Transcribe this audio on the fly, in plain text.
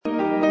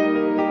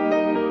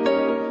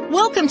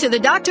Welcome to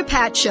the Dr.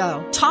 Pat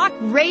Show. Talk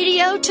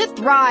radio to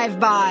thrive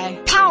by.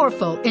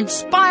 Powerful,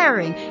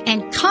 inspiring,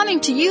 and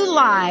coming to you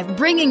live,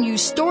 bringing you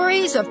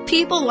stories of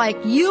people like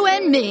you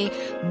and me,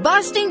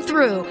 busting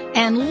through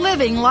and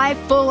living life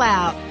full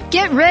out.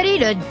 Get ready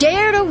to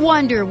dare to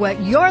wonder what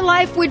your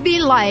life would be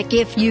like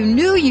if you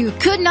knew you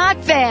could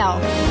not fail.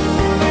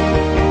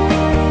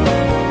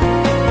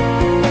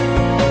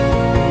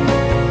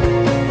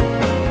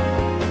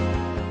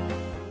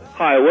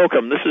 Hi,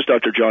 welcome. This is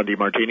Dr. John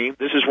DeMartini.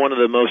 This is one of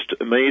the most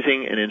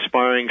amazing and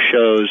inspiring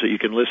shows that you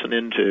can listen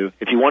into.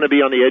 If you want to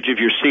be on the edge of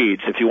your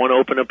seats, if you want to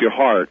open up your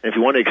heart, if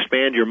you want to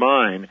expand your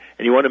mind,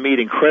 and you want to meet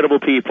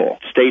incredible people,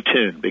 stay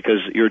tuned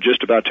because you're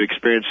just about to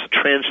experience a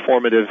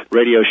transformative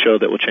radio show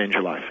that will change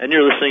your life. And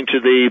you're listening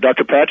to the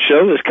Dr. Pat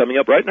Show that's coming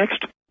up right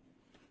next.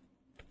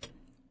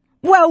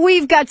 Well,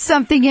 we've got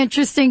something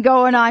interesting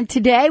going on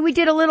today. We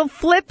did a little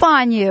flip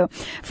on you.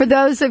 For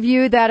those of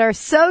you that are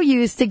so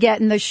used to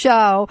getting the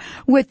show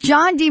with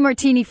John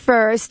DeMartini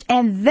first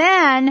and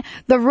then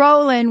the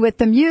roll-in with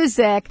the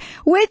music,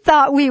 we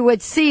thought we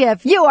would see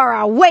if you are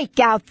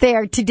awake out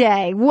there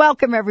today.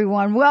 Welcome,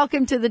 everyone.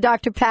 Welcome to the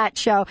Dr. Pat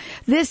Show.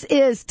 This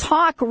is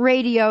Talk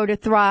Radio to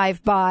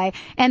Thrive By,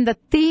 and the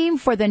theme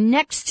for the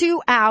next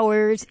 2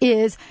 hours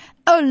is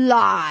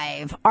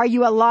alive. Are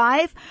you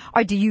alive?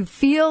 Or do you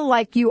feel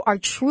like you are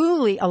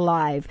truly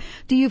alive?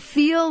 Do you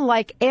feel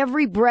like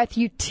every breath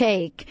you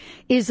take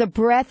is a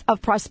breath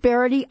of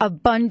prosperity,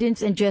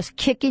 abundance, and just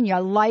kicking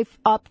your life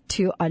up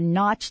to a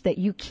notch that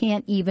you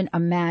can't even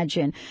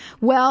imagine?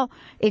 Well,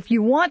 if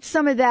you want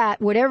some of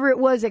that, whatever it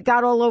was that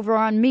got all over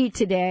on me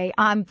today,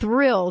 I'm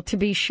thrilled to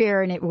be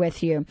sharing it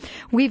with you.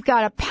 We've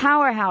got a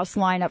powerhouse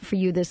lineup for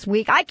you this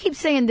week. I keep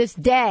saying this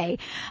day,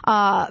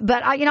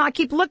 but I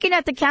keep looking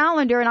at the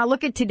calendar and I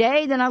look at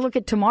today, then I look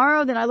at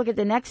tomorrow, then I look at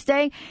the next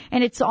day,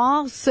 and it's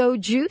all so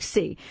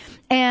juicy.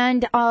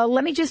 And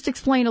let me just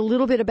explain a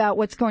little bit about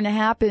what's going to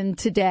happen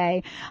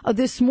today.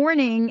 This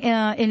morning,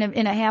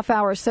 in a half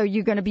hour or so,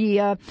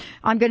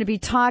 I'm going to be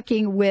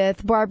talking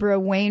with Barbara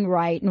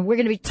Wainwright, and we're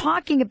going to be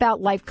talking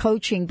about life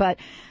coaching, but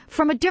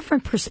from a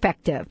different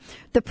perspective,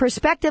 the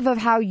perspective of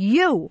how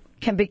you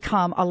can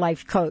become a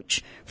life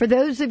coach. For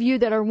those of you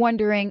that are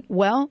wondering,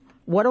 well,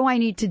 what do I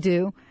need to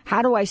do?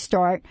 How do I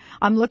start?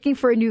 I'm looking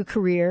for a new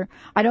career.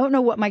 I don't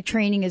know what my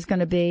training is going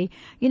to be.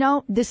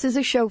 This is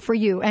a show for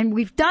you. And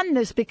we've done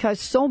this because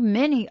so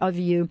many of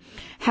you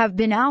have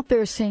been out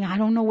there saying, I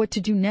don't know what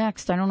to do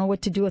next. I don't know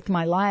what to do with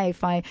my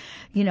life.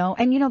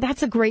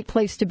 That's a great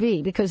place to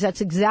be because that's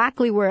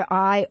exactly where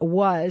I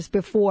was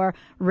before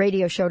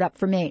radio showed up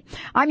for me.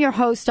 I'm your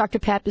host, Dr.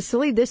 Pat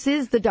Basili. This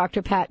is the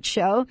Dr. Pat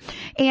Show.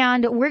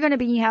 And we're going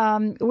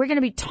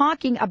to be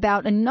talking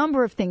about a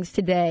number of things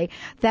today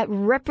that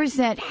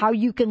represent how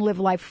you can live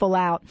life full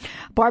out.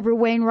 Barbara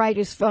Wainwright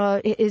is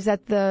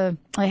at the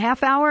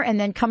half hour, and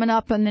then coming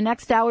up in the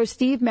next hour,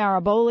 Steve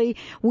Maraboli.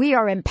 We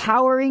are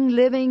empowering,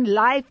 living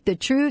life, the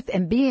truth,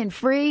 and being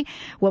free.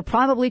 We'll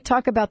probably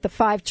talk about the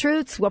 5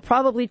 truths. We'll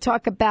probably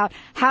talk about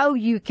how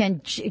you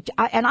can,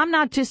 and I'm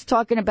not just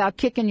talking about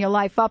kicking your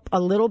life up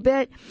a little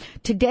bit.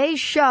 Today's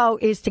show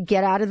is to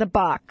get out of the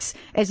box.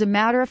 As a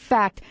matter of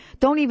fact,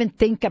 don't even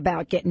think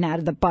about getting out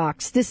of the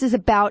box. This is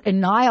about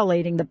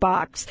annihilating the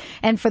box.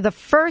 And for the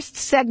first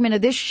segment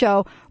of this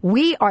show,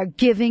 we are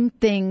giving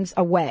things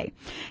away.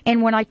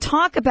 And when I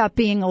talk about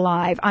being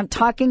alive, I'm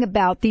talking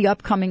about the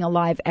upcoming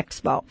Alive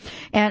Expo.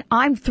 And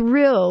I'm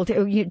thrilled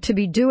to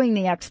be doing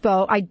the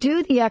expo. I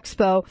do the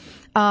expo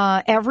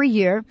every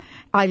year.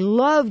 I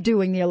love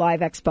doing the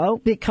Alive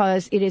Expo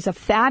because it is a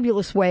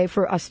fabulous way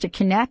for us to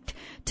connect,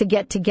 to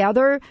get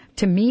together,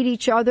 to meet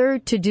each other,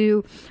 to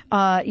do,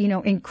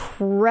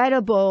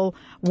 incredible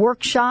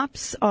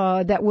workshops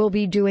that we'll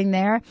be doing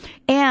there.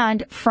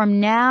 And from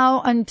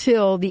now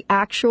until the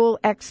actual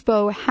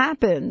expo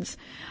happens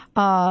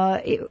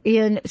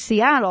in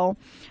Seattle,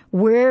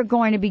 we're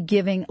going to be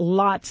giving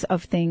lots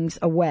of things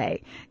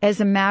away.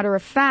 As a matter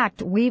of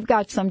fact, we've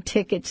got some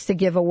tickets to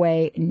give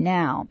away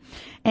now.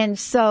 And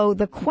so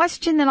the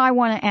question that I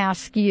want to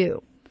ask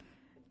you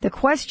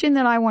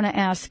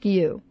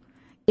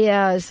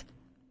is,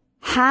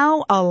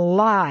 how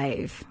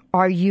alive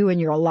are you in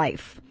your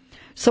life?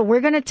 So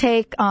we're going to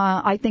take,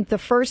 I think, the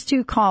first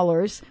 2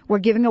 callers. We're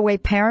giving away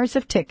pairs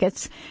of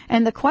tickets.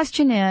 And the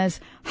question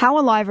is, how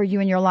alive are you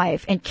in your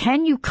life? And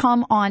can you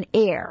come on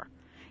air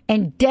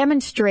and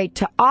demonstrate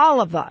to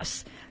all of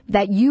us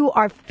that you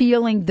are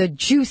feeling the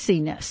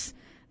juiciness,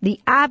 the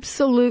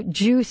absolute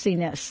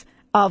juiciness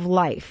of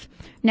life?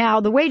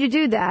 Now, the way to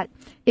do that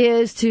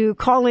is to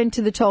call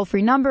into the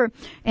toll-free number.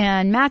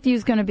 And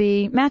Matthew's going to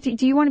be, Matthew,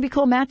 do you want to be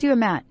called Matthew or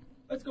Matt?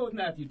 Let's go with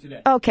Matthew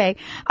today. Okay,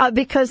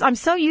 because I'm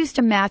so used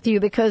to Matthew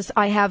because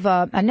I have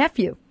a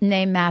nephew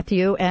named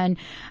Matthew, and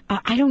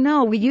I don't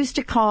know. We used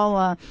to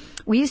call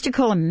We used to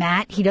call him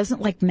Matt. He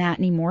doesn't like Matt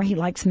anymore. He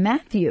likes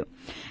Matthew.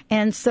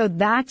 And so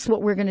that's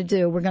what we're going to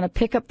do. We're going to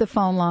pick up the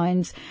phone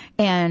lines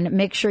and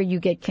make sure you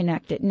get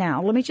connected.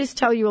 Now, let me just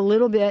tell you a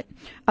little bit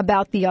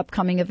about the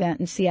upcoming event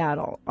in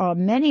Seattle.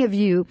 Many of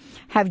you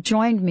have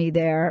joined me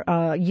there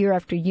year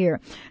after year.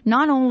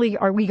 Not only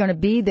are we going to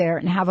be there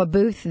and have a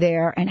booth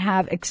there and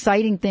have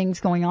exciting things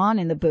going on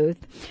in the booth,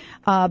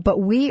 but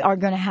we are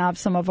going to have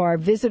some of our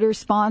visitor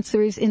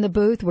sponsors in the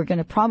booth. We're going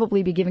to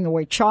probably be giving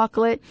away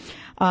chocolate,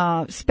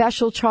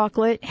 special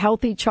chocolate,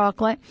 healthy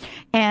chocolate,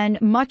 and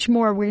much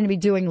more. We're going to be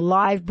doing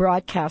live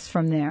broadcasts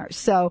from there.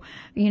 So,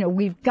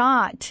 we've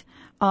got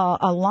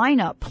a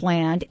lineup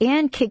planned,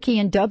 and Kiki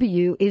and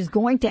W is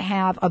going to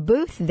have a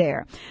booth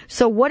there.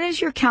 So what does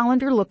your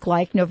calendar look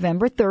like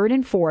November 3rd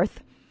and 4th?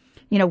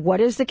 What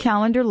does the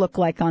calendar look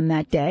like on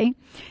that day?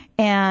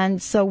 And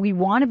so we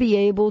want to be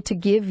able to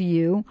give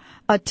you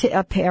a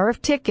pair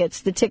of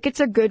tickets. The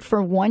tickets are good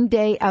for one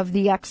day of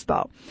the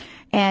expo.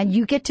 And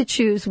you get to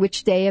choose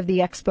which day of the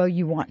expo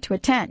you want to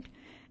attend.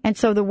 And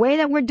so the way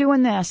that we're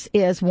doing this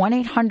is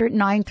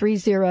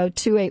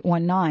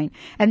 1-800-930-2819.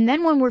 And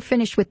then when we're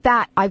finished with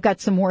that, I've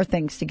got some more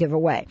things to give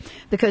away,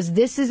 because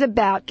this is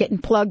about getting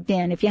plugged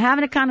in. If you're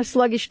having a kind of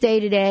sluggish day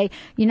today,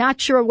 you're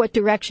not sure what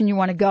direction you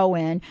want to go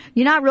in,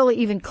 you're not really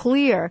even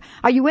clear.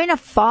 Are you in a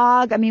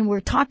fog? I mean, we're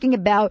talking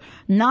about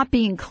not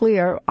being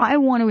clear. I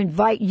want to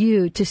invite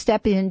you to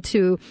step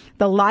into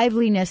the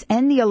liveliness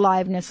and the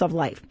aliveness of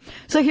life.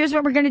 So here's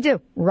what we're going to do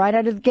right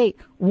out of the gate.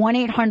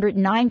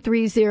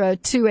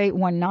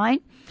 1-800-930-2819.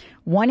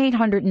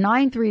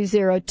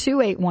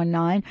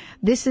 1-800-930-2819.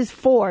 This is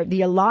for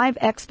the Alive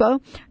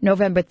Expo,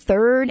 November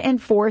 3rd and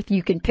 4th.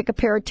 You can pick a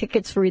pair of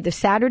tickets for either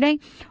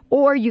Saturday,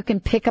 or you can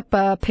pick up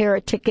a pair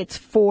of tickets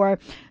for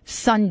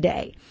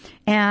Sunday.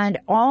 And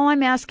all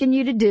I'm asking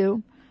you to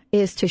do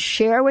is to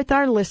share with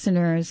our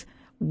listeners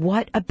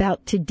what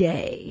about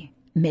today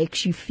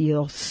makes you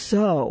feel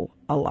so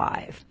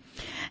alive.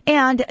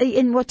 And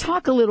we'll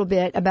talk a little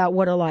bit about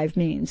what alive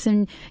means.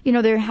 And,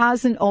 there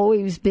hasn't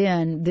always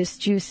been this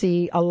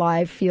juicy,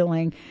 alive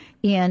feeling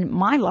in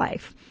my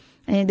life.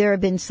 And there have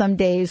been some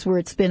days where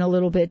it's been a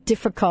little bit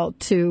difficult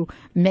to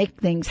make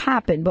things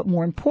happen. But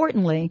more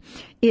importantly,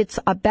 it's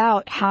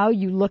about how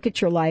you look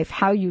at your life,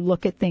 how you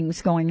look at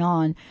things going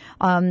on.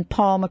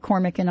 Paul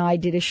McCormick and I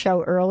did a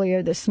show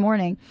earlier this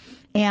morning.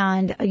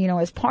 And,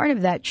 as part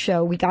of that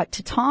show, we got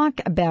to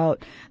talk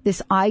about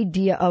this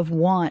idea of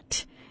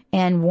want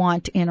and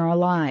want in our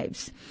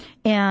lives.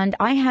 And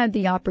I had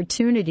the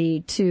opportunity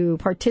to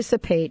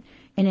participate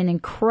in an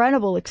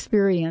incredible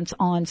experience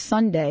on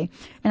Sunday,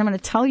 and I'm going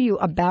to tell you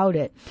about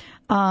it.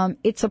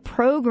 It's a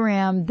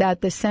program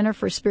that the Center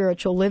for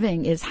Spiritual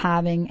Living is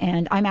having,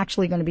 and I'm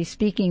actually going to be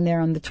speaking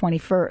there on the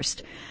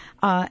 21st.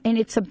 And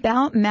it's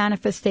about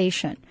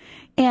manifestation.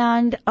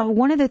 And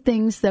one of the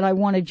things that I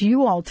wanted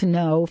you all to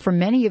know, for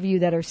many of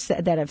you that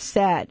have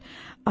said,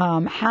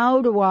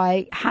 how do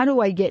I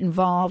get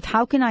involved?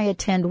 How can I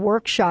attend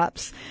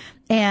workshops?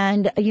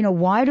 And,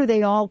 why do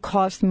they all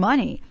cost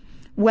money?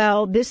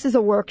 Well, this is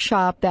a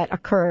workshop that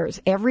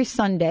occurs every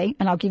Sunday,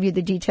 and I'll give you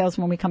the details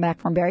when we come back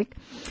from break.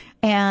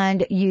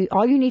 And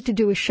all you need to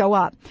do is show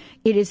up.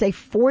 It is a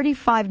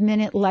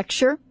 45-minute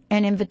lecture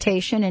and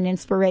invitation and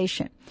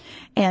inspiration.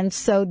 And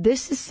so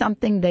this is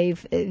something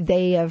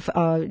they have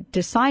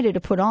decided to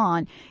put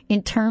on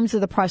in terms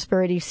of the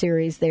prosperity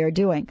series they are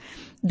doing.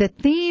 The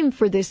theme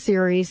for this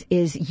series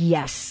is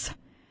yes.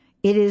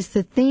 It is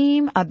the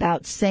theme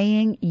about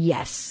saying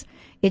yes.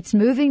 It's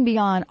moving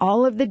beyond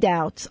all of the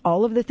doubts,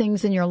 all of the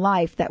things in your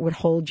life that would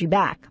hold you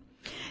back.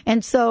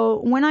 And so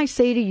when I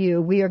say to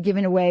you, we are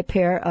giving away a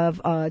pair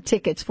of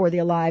tickets for the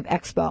Alive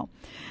Expo,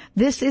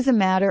 this is a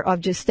matter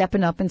of just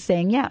stepping up and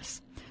saying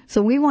yes.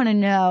 So we want to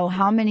know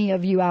how many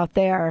of you out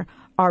there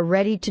are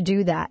ready to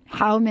do that.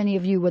 How many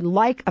of you would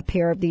like a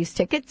pair of these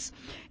tickets?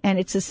 And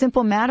it's a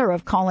simple matter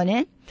of calling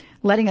in,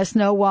 letting us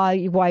know why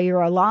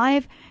you're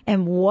alive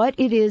and what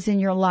it is in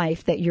your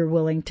life that you're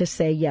willing to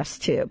say yes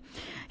to.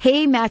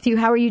 Hey, Matthew,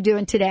 how are you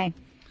doing today?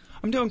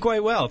 I'm doing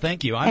quite well,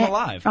 thank you. I'm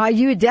alive.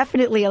 You are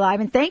definitely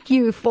alive, and thank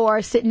you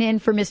for sitting in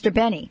for Mr.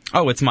 Benny.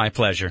 Oh, it's my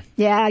pleasure.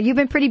 Yeah, you've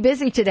been pretty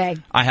busy today.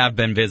 I have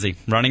been busy,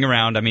 running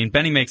around. I mean,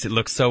 Benny makes it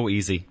look so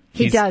easy.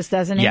 He does,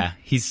 doesn't he? Yeah,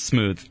 he's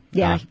smooth.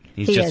 Yeah,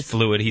 he's just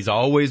fluid. He's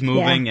always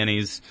moving, and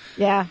he's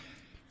a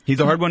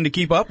hard one to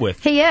keep up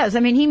with. He is.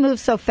 I mean, he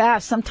moves so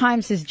fast.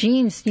 Sometimes his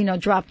jeans,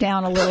 drop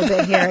down a little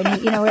bit here,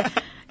 and he,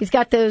 he's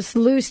got those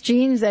loose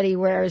jeans that he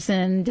wears,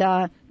 and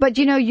but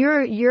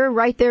you're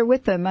right there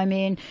with him. I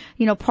mean,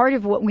 part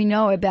of what we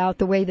know about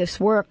the way this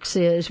works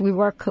is we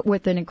work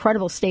with an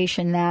incredible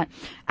station that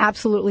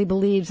absolutely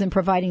believes in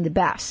providing the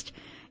best.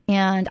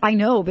 And I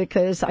know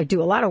because I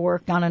do a lot of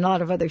work on a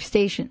lot of other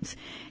stations.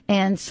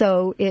 And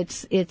so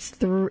it's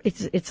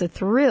a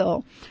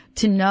thrill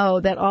to know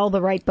that all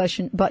the right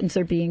buttons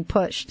are being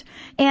pushed.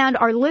 And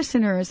our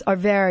listeners are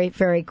very,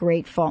 very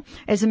grateful.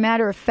 As a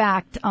matter of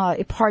fact,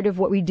 part of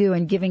what we do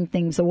in giving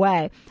things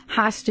away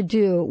has to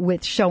do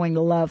with showing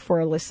the love for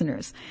our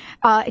listeners.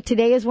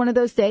 Today is one of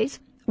those days.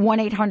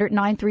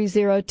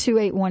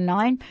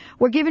 1-800-930-2819.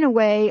 We're giving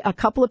away a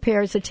couple of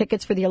pairs of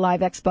tickets for the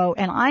Alive Expo,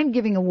 and I'm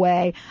giving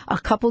away a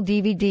couple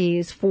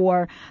DVDs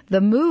for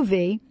the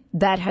movie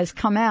that has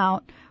come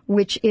out,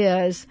 which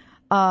is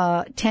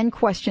 10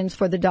 questions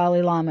for the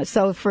Dalai Lama.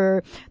 So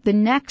for the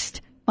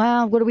next,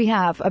 what do we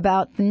have?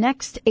 About the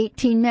next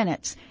 18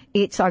 minutes,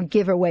 it's our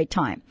giveaway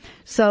time.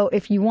 So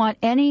if you want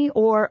any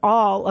or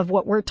all of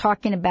what we're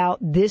talking about,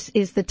 this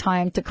is the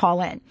time to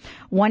call in.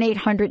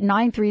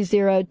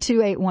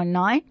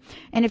 1-800-930-2819.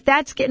 And if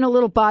that's getting a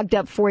little bogged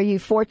up for you,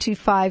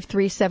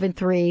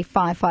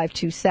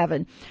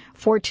 425-373-5527.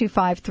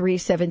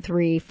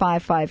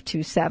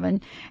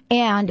 425-373-5527.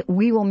 And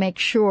we will make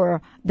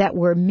sure that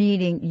we're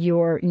meeting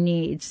your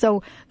needs.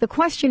 So the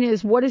question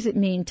is, what does it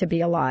mean to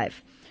be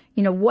alive?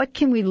 You know, what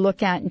can we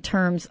look at in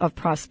terms of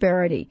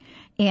prosperity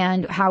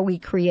and how we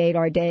create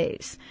our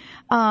days?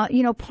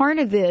 Part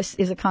of this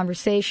is a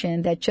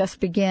conversation that just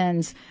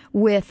begins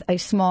with a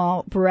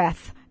small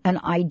breath, an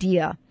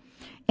idea.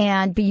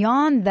 And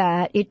beyond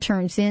that, it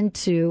turns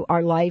into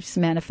our life's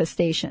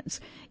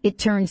manifestations. It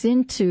turns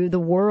into the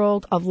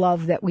world of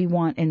love that we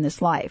want in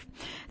this life.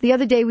 The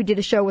other day we did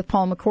a show with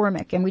Paul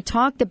McCormick, and we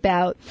talked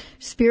about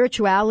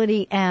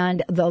spirituality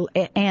and the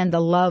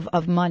love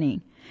of money.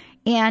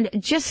 And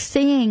just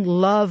saying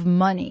love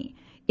money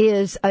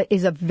is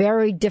a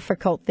very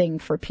difficult thing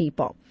for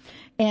people.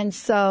 And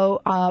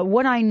so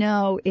what I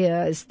know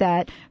is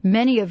that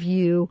many of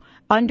you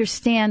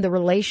understand the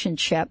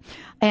relationship.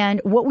 And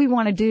what we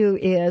want to do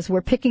is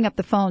we're picking up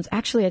the phones.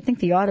 Actually, I think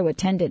the auto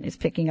attendant is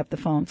picking up the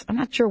phones. I'm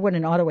not sure what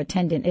an auto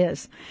attendant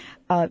is.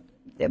 But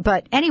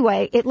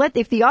anyway,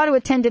 if the auto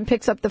attendant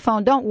picks up the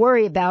phone, don't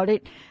worry about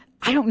it.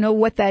 I don't know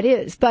what that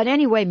is. But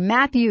anyway,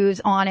 Matthew's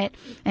on it,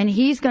 and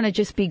he's going to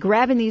just be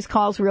grabbing these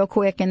calls real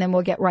quick, and then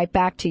we'll get right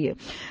back to you.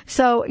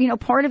 So,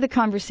 part of the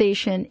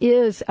conversation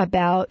is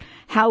about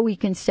how we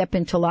can step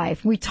into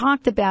life. We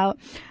talked about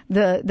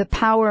the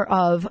power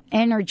of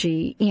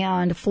energy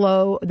and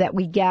flow that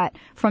we get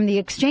from the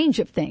exchange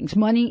of things.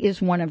 Money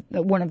is one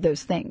of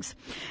those things.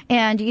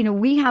 And,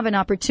 we have an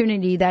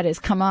opportunity that has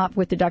come up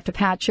with the Dr.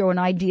 Pat Show, an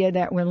idea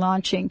that we're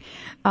launching,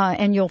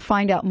 and you'll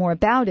find out more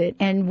about it.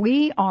 And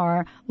we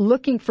are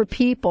looking for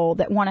people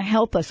that want to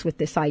help us with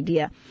this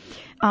idea.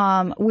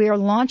 We are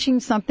launching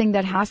something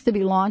that has to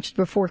be launched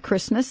before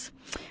Christmas,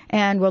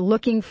 and we're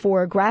looking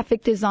for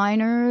graphic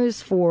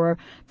designers, for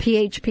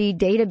PHP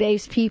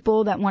database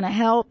people that want to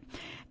help.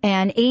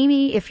 And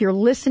Amy, if you're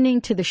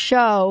listening to the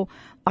show,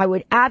 I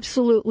would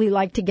absolutely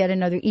like to get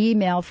another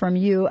email from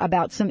you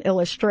about some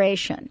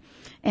illustration.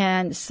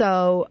 And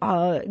so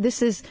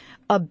this is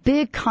a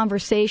big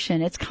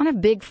conversation. It's kind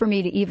of big for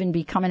me to even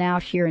be coming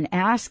out here and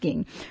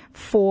asking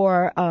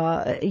for,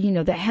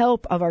 the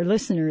help of our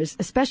listeners,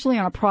 especially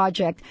on a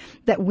project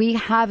that we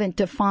haven't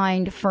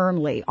defined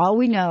firmly. All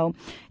we know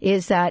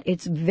is that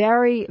it's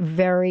very,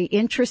 very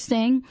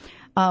interesting.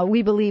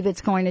 We believe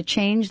it's going to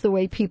change the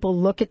way people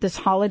look at this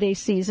holiday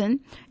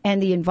season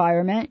and the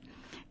environment.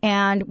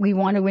 And we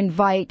want to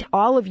invite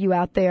all of you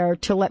out there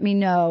to let me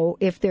know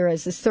if there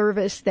is a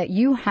service that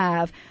you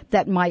have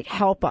that might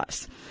help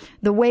us.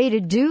 The way to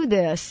do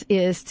this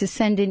is to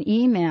send an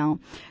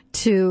email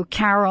to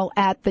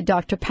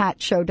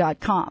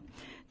Carol@thedrpatshow.com.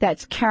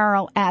 That's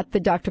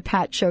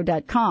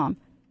Carol@thedrpatshow.com.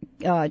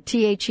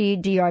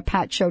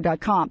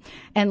 THEDRPatShow.com,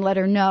 and let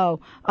her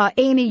know.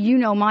 Amy, you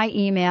know my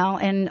email,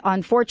 and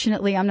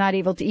unfortunately I'm not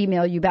able to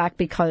email you back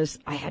because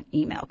I had an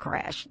email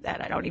crash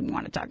that I don't even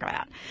want to talk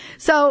about.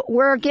 So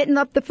we're getting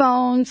up the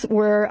phones.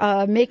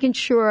 We're making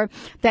sure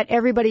that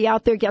everybody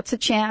out there gets a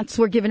chance.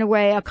 We're giving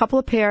away a couple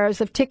of pairs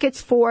of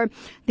tickets for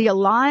the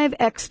Alive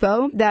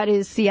Expo. That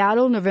is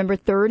Seattle, November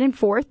 3rd and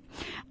 4th.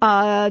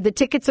 The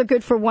tickets are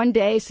good for one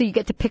day, so you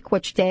get to pick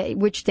which day.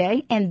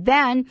 And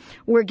then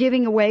we're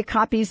giving away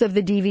copies of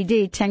the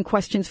DVD, 10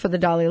 Questions for the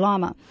Dalai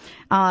Lama.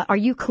 Are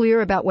you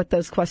clear about what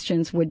those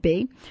questions would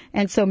be?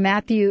 And so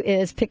Matthew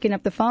is picking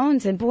up the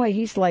phones, and boy,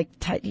 he's like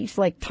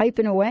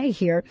typing away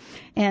here.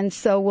 And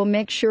so we'll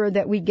make sure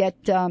that we get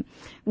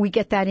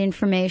that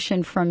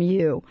information from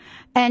you.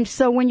 And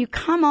so when you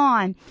come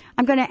on,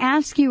 I'm going to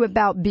ask you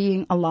about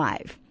being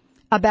alive,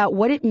 about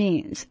what it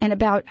means, and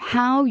about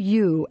how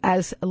you,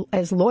 as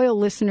loyal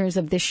listeners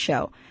of this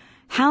show,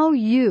 how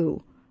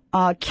you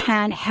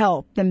can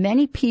help the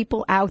many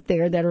people out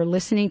there that are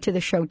listening to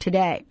the show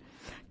today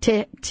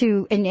to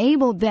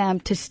enable them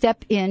to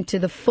step into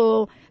the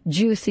full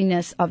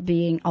juiciness of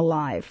being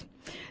alive.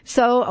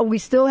 So we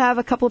still have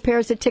a couple of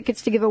pairs of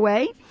tickets to give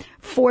away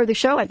for the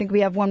show. I think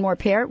we have one more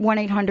pair,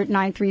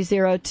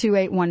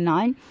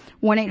 1-800-930-2819,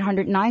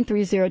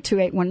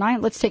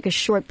 1-800-930-2819. Let's take a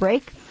short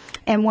break.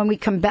 And when we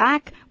come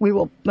back, we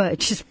will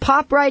just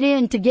pop right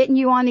into getting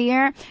you on the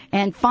air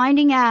and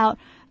finding out,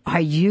 are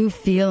you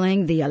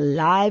feeling the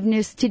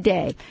aliveness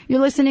today? You're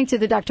listening to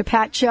the Dr.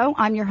 Pat Show.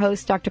 I'm your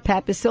host, Dr.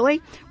 Pat Basile.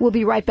 We'll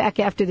be right back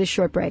after this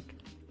short break.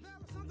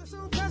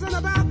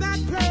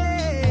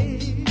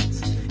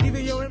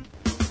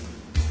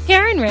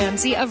 Karen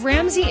Ramsey of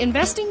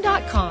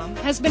RamseyInvesting.com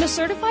has been a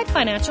certified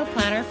financial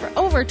planner for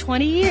over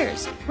 20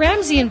 years.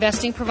 Ramsey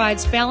Investing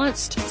provides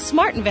balanced,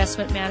 smart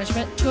investment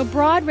management to a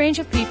broad range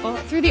of people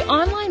through the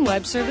online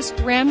web service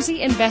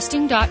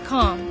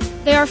RamseyInvesting.com.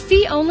 They are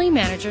fee-only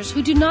managers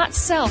who do not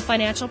sell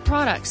financial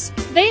products.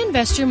 They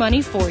invest your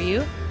money for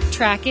you,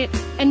 track it,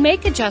 and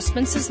make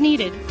adjustments as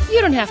needed. You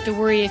don't have to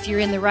worry if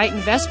you're in the right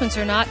investments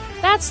or not.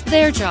 That's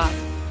their job.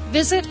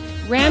 Visit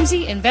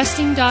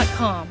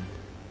RamseyInvesting.com.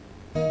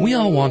 We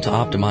all want to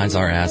optimize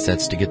our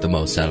assets to get the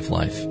most out of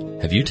life.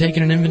 Have you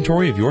taken an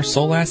inventory of your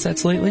soul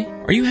assets lately?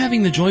 Are you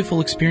having the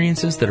joyful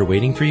experiences that are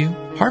waiting for you?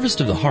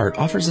 Harvest of the Heart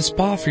offers a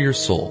spa for your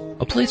soul,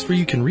 a place where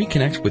you can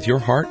reconnect with your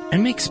heart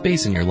and make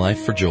space in your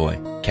life for joy.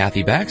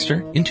 Kathy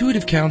Baxter,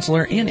 intuitive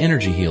counselor and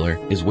energy healer,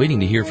 is waiting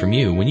to hear from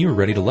you when you are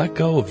ready to let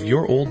go of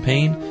your old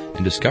pain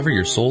and discover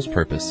your soul's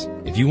purpose.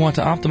 If you want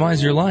to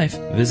optimize your life,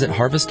 visit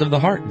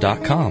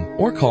harvestoftheheart.com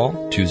or call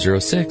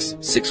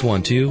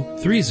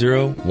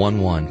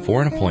 206-612-3011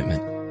 for an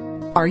appointment.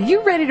 Are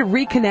you ready to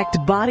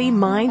reconnect body,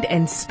 mind,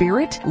 and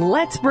spirit?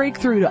 Let's break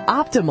through to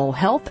optimal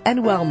health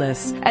and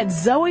wellness at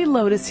Zoe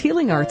Lotus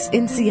Healing Arts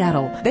in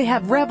Seattle. They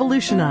have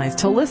revolutionized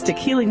holistic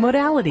healing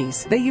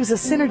modalities. They use a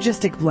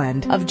synergistic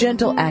blend of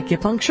gentle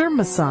acupuncture,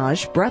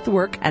 massage,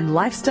 breathwork, and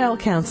lifestyle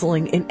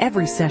counseling in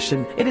every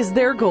session. It is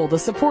their goal to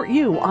support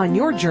you on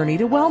your journey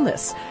to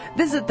wellness.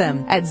 Visit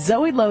them at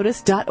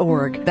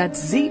zoelotus.org.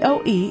 That's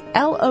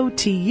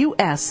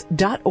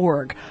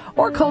ZOELOTUS.org.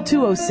 Or call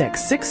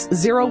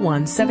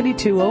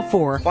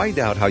 206-601-7204. Find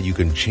out how you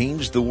can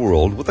change the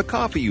world with the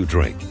coffee you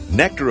drink.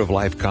 Nectar of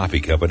Life Coffee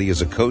Company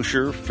is a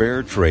kosher,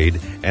 fair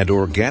trade, and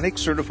organic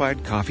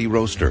certified coffee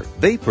roaster.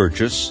 They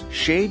purchase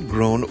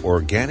shade-grown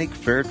organic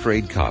fair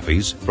trade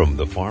coffees from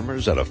the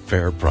farmers at a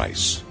fair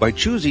price. By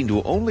choosing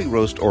to only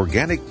roast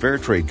organic fair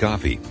trade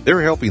coffee,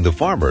 they're helping the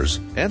farmers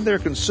and their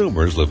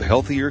consumers live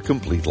healthier,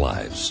 complete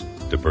lives.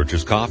 To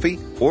purchase coffee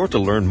or to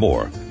learn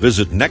more,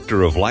 visit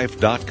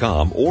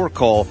nectaroflife.com or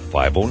call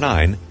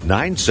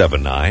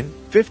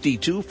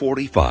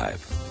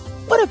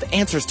 509-979-5245. What if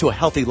answers to a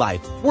healthy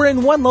life were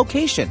in one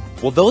location?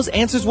 Well, those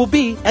answers will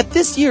be at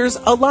this year's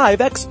Alive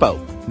Expo,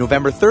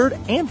 November 3rd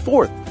and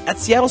 4th at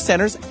Seattle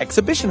Center's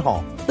Exhibition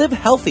Hall. Live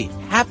healthy,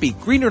 happy,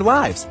 greener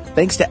lives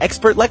thanks to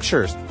expert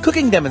lectures,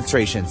 cooking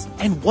demonstrations,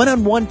 and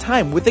one-on-one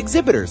time with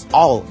exhibitors,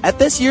 all at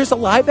this year's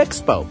Alive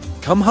Expo.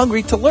 Come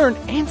hungry to learn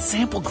and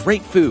sample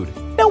great food.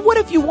 Now, what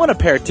if you won a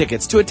pair of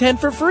tickets to attend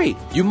for free?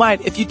 You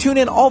might if you tune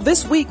in all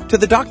this week to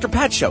the Dr.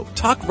 Pat Show,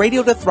 Talk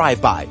Radio to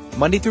Thrive By,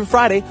 Monday through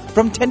Friday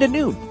from 10 to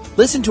noon.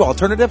 Listen to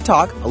Alternative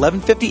Talk,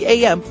 11:50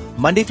 a.m.,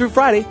 Monday through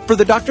Friday for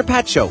the Dr.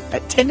 Pat Show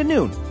at 10 to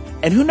noon.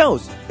 And who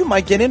knows, you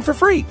might get in for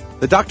free.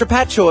 The Dr.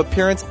 Pat Show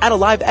appearance at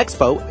Alive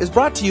Expo is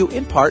brought to you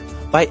in part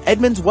by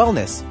Edmunds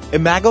Wellness,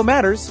 Imago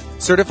Matters,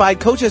 Certified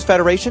Coaches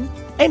Federation,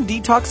 and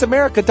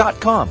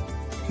DetoxAmerica.com.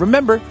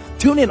 Remember,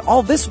 tune in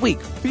all this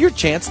week for your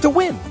chance to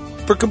win.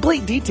 For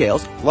complete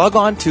details, log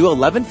on to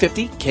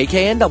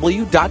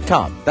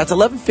 1150kknw.com. That's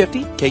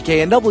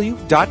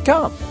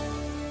 1150kknw.com.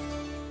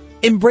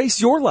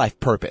 Embrace your life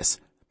purpose.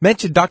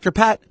 Mention Dr.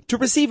 Pat to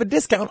receive a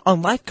discount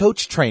on life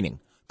coach training.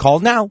 Call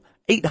now,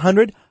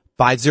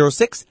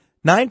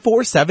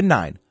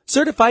 800-506-9479.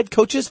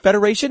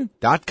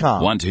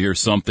 CertifiedCoachesFederation.com. Want to hear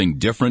something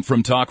different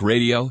from talk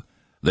radio?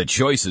 The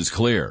choice is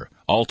clear.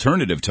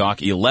 Alternative Talk,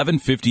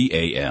 1150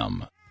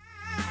 a.m.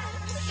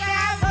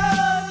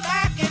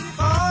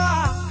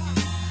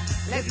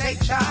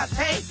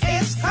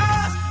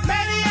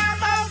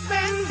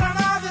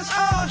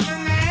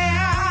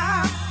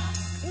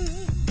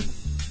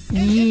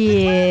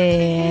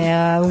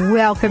 Yeah,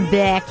 welcome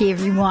back,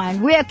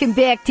 everyone. Welcome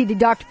back to the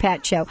Dr.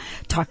 Pat Show,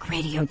 Talk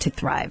Radio to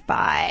Thrive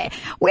By.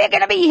 We're going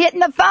to be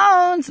hitting the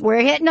phones.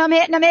 We're hitting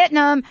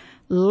them.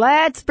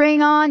 Let's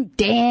bring on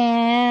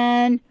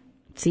Dan.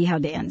 See how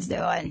Dan's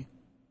doing.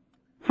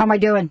 How am I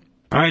doing?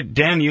 All right,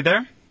 Dan, you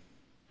there?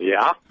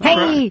 Yeah.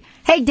 Hey,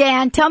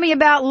 Dan, tell me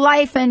about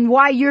life and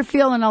why you're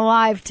feeling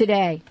alive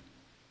today.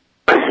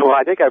 Well,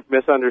 I think I've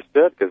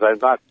misunderstood because I'm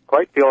not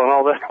quite feeling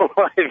all that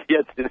alive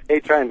yet today,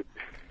 trying to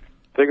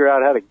figure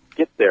out how to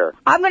get there.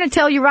 I'm going to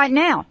tell you right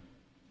now.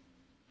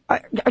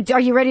 Are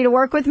you ready to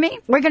work with me?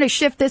 We're going to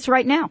shift this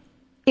right now.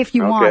 If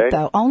you want,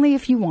 though. Only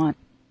if you want.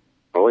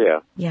 Oh,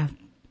 yeah. Yeah.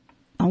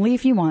 Only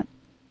if you want.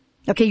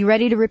 Okay, you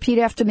ready to repeat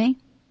after me?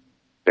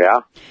 Yeah.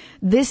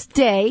 This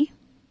day.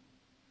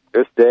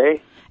 This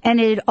day.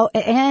 You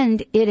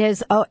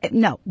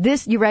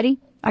ready?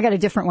 I got a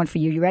different one for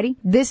you. You ready?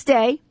 This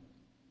day.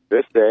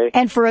 This day.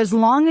 And for as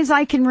long as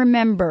I can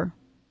remember.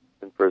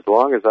 And for as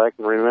long as I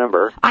can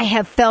remember. I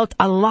have felt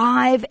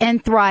alive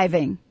and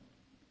thriving.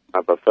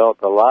 I've felt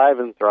alive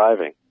and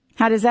thriving.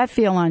 How does that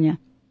feel on you?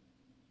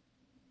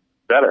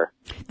 Better.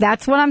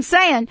 That's what I'm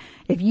saying.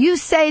 If you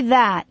say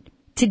that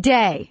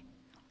today,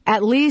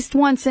 at least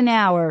once an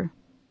hour,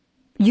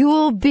 you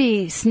will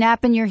be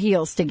snapping your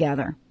heels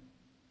together.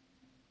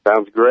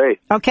 Sounds great.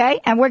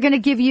 Okay, and we're going to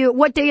give you,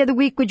 what day of the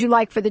week would you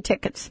like for the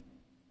tickets?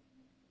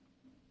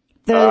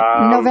 The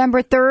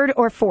November 3rd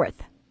or 4th?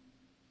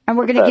 And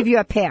we're going to give you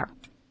a pair.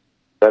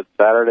 That's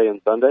Saturday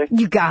and Sunday?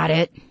 You got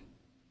it.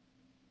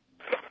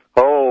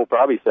 Oh,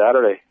 probably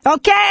Saturday.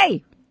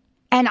 Okay.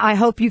 And I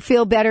hope you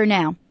feel better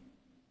now.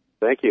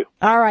 Thank you.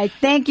 All right.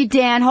 Thank you,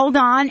 Dan. Hold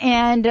on,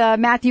 and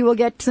Matthew will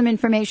get some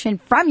information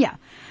from you.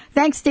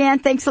 Thanks, Dan.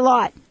 Thanks a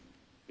lot.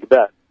 You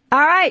bet. All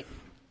right.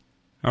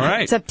 All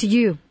right. It's up to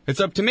you. It's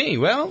up to me.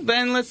 Well,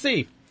 then let's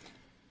see.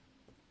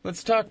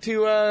 Let's talk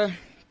to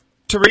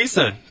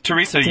Teresa.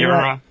 Teresa,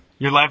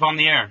 you're live on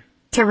the air.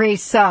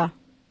 Teresa.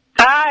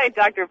 Hi,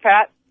 Dr.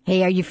 Pat.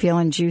 Hey, are you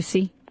feeling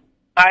juicy?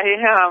 I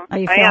am. I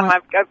am.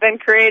 I've been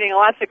creating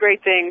lots of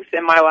great things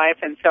in my life,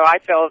 and so I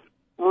feel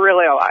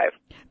really alive.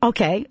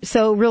 Okay,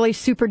 so really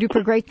super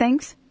duper great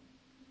things?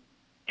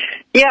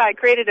 Yeah, I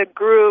created a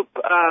group,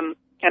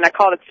 and I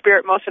called it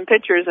Spirit Motion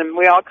Pictures, and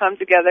we all come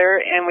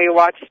together and we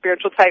watch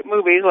spiritual type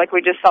movies like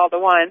we just saw the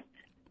one.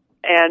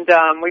 And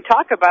we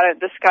talk about it,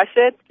 discuss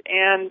it,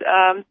 and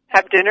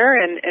have dinner,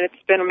 and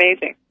it's been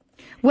amazing.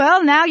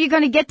 Well, now you're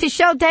going to get to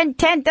show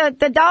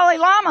the Dalai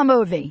Lama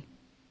movie.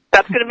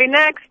 That's going to be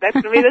next. That's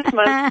going to be this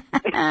month.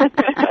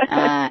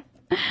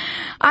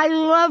 I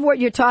love what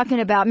you're talking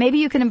about. Maybe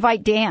you can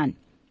invite Dan,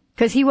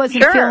 because he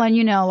wasn't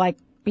feeling, like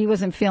he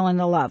wasn't feeling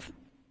the love.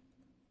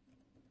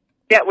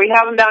 Yeah, we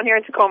have him down here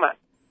in Tacoma.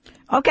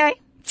 Okay.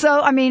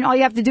 So, I mean, all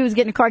you have to do is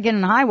get in a car, get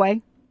on the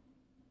highway.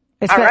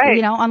 All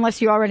right.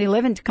 Unless you already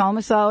live in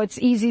Tacoma, so it's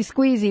easy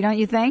squeezy, don't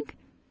you think?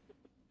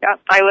 Yeah,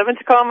 I live in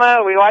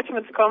Tacoma. We watch him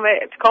in Tacoma.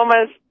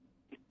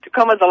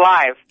 Tacoma's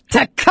alive.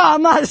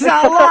 Tacoma's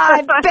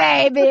alive,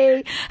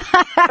 baby.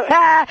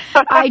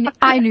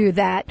 I knew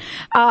that.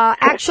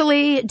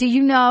 Actually, do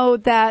you know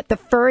that the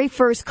very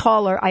first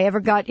caller I ever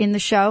got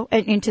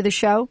into the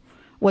show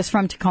was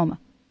from Tacoma?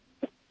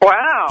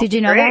 Wow. Did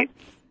you know that?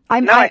 I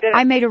didn't.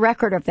 I made a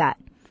record of that.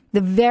 The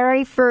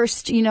very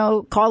first,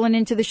 calling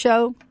into the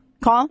show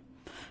call?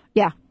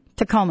 Yeah,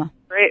 Tacoma.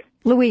 Great.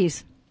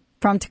 Louise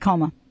from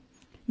Tacoma.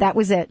 That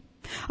was it.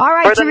 All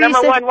right, or the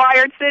Teresa. #1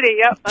 wired city,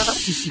 yep.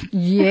 Uh-huh.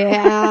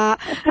 Yeah.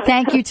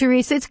 Thank you,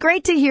 Teresa. It's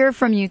great to hear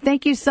from you.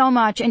 Thank you so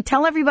much. And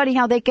tell everybody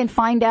how they can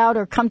find out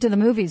or come to the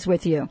movies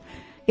with you,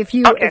 if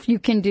you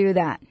can do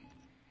that.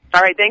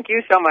 All right, thank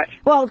you so much.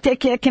 Well,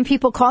 can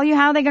people call you?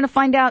 How are they going to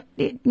find out,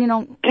 they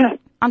can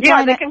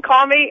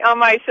call me on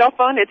my cell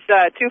phone. It's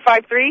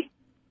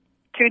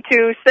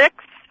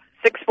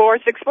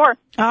 253-226-6464.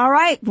 All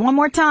right, one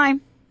more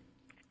time.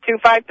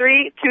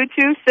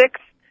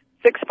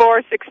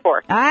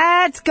 253-226-6464.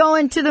 That's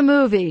going to the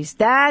movies.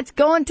 That's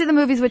going to the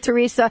movies with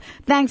Teresa.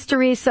 Thanks,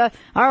 Teresa.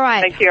 All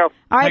right. Thank you.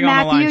 All right,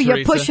 Matthew,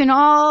 you're pushing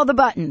all the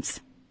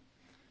buttons.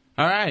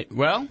 All right.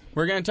 Well,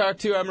 we're going to talk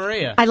to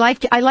Maria. I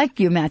like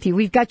you, Matthew.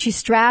 We've got you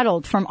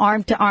straddled from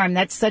arm to arm.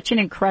 That's such an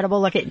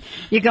incredible look.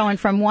 You're going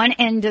from one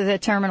end of the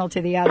terminal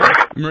to the other.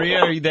 Maria,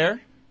 are you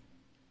there?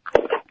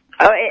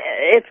 Oh,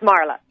 it's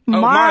Marla. Oh,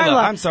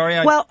 Marla. I'm sorry.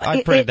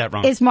 I printed that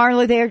wrong. Is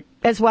Marla there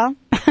as well?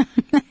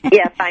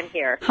 Yes, I'm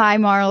here. Hi,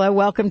 Marla.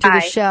 Welcome to the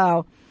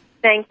show.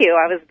 Thank you.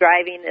 I was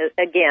driving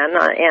again,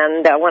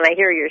 and when I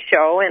hear your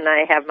show, and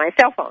I have my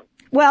cell phone.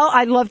 Well,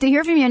 I'd love to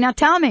hear from you. Now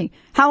tell me,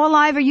 how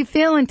alive are you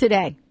feeling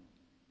today?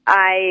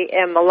 I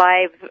am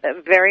alive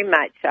very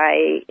much.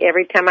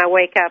 Every time I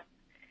wake up,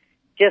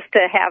 just to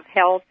have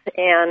health,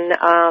 and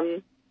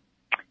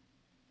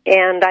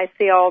I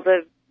see all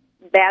the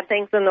bad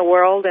things in the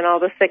world and all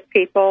the sick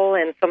people,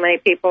 and so many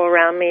people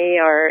around me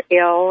are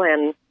ill,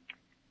 and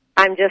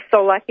I'm just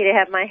so lucky to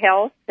have my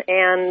health,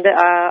 and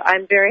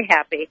I'm very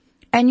happy.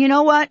 And you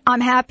know what? I'm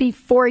happy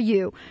for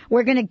you.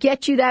 We're going to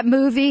get you that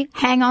movie.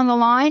 Hang on the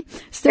line.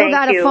 Still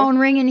got a phone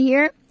ringing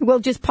here. We'll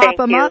just pop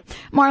them up.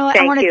 Marla,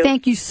 I want to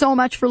thank you so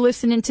much for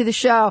listening to the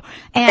show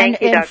and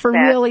for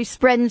really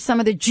spreading some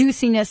of the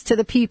juiciness to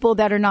the people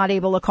that are not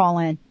able to call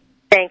in.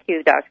 Thank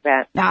you, Dr.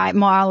 Pat. All right,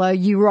 Marla,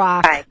 you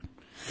rock. Bye.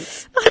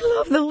 I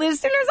love the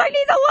listeners. I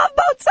need the Love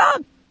Boat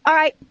song. All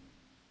right.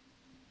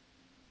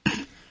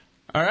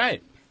 All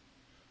right.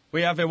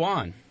 We have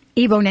Iwan.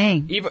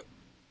 Ebonang.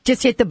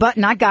 Just hit the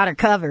button. I got her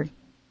covered.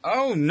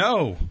 Oh,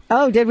 no.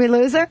 Oh, did we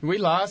lose her? We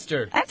lost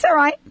her. That's all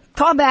right.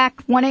 Call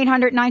back,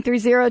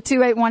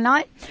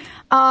 1-800-930-2819.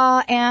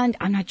 And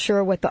I'm not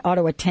sure what the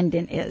auto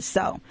attendant is.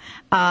 So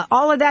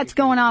all of that's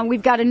going on.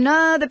 We've got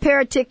another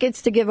pair of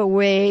tickets to give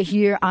away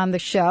here on the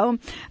show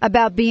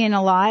about being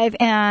alive.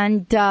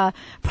 And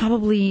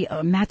probably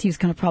Matthew's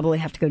going to probably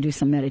have to go do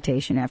some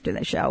meditation after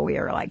the show. We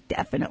are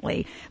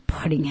definitely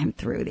putting him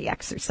through the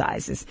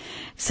exercises.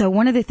 So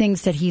one of the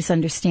things that he's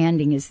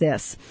understanding is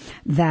this,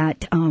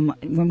 that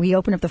when we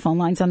open up the phone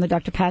lines on the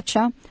Dr. Pat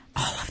Show,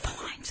 all of the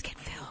lines get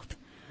filled.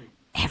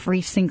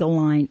 Every single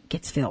line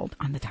gets filled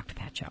on the Dr.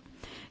 Pat Show.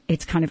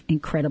 It's kind of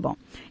incredible.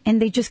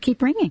 And they just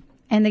keep ringing.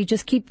 And they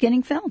just keep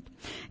getting filled.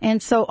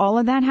 And so all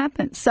of that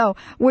happens. So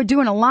we're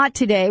doing a lot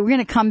today. We're going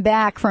to come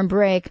back from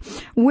break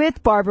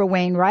with Barbara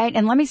Wainwright.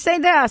 And let me say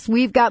this.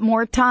 We've got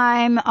more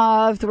time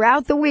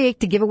throughout the week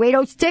to give away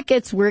those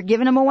tickets. We're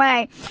giving them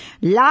away.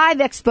 Live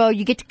Expo,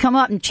 you get to come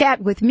up and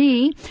chat with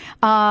me.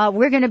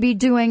 We're going to be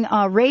doing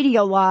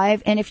radio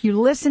live. And if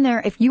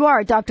you are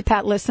a Dr.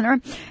 Pat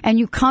listener and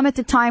you come at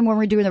the time when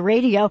we're doing the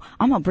radio,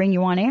 I'm going to bring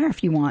you on air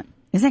if you want.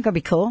 Isn't that going to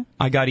be cool?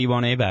 I got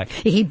Ebone back.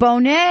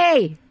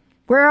 Ebone!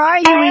 Where are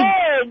you?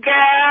 Hey,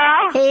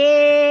 girl.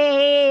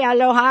 Hey,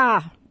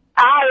 aloha.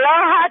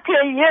 Aloha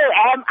to you.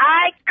 Am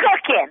I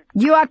cooking?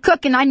 You are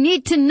cooking. I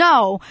need to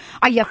know,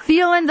 are you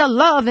feeling the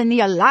love and the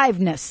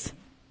aliveness?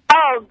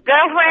 Oh,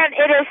 girlfriend,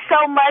 it is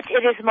so much,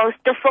 it is most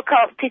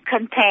difficult to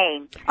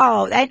contain.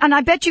 Oh, and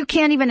I bet you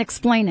can't even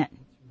explain it.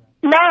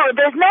 No,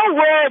 there's no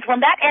words.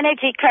 When that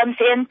energy comes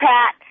in,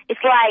 Pat,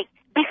 it's like,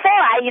 before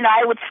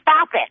I would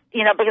stop it,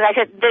 because I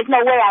said, there's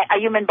no way a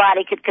human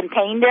body could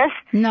contain this.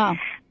 No.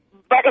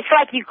 But it's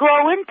like you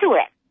grow into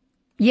it.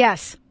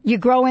 Yes, you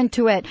grow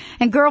into it.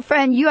 And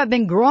girlfriend, you have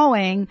been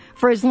growing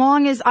for as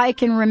long as I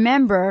can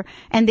remember,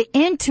 and the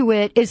into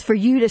it is for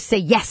you to say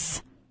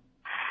yes.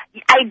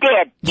 I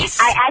did. Yes.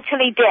 I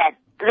actually did.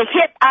 The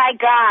hit I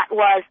got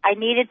was I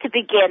needed to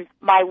begin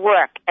my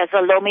work as a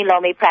Lomi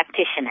Lomi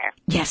practitioner.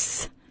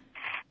 Yes.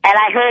 And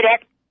I heard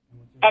it.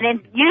 And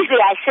then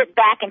usually I sit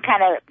back and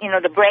kind of,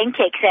 the brain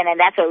kicks in, and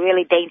that's a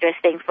really dangerous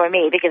thing for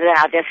me because then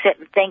I'll just sit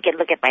and think and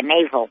look at my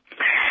navel.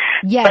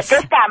 Yes. But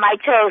this time I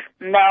chose,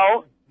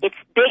 no, it's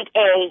big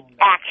A,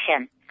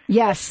 action.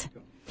 Yes.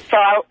 So,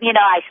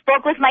 I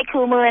spoke with my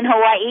kumu in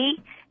Hawaii,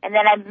 and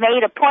then I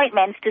made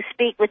appointments to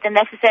speak with the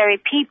necessary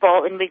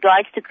people in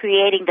regards to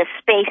creating the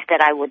space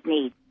that I would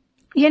need.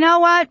 You know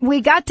what? We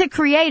got to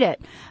create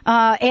it.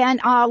 And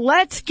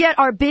let's get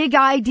our big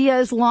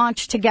ideas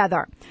launched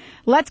together.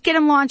 Let's get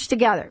them launched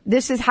together.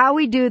 This is how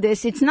we do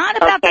this. It's not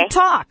about the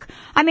talk.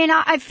 I mean,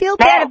 I feel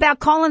bad about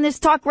calling this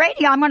talk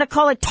radio. I'm going to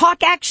call it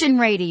talk action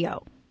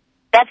radio.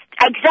 That's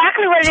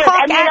exactly what it is.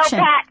 Talk And action.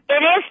 Pat,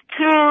 it is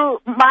through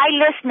my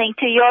listening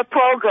to your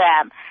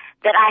program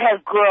that I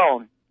have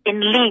grown in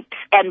leaps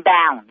and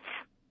bounds.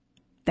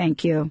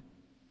 Thank you.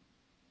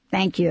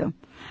 Thank you.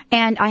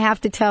 And I have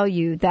to tell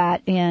you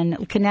that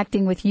in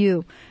connecting with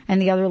you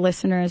and the other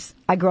listeners,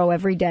 I grow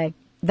every day.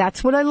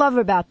 That's what I love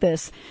about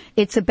this.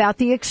 It's about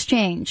the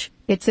exchange.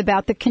 It's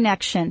about the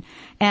connection.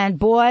 And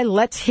boy,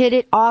 let's hit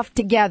it off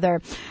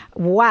together.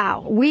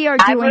 Wow. We are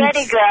doing... I'm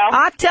ready, girl.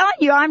 I'm telling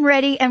you, I'm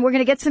ready. And we're going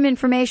to get some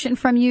information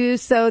from you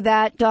so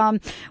that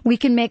we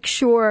can make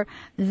sure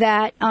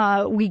that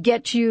we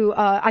get you...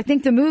 I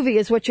think the movie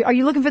is what you... Are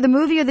you looking for the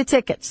movie or the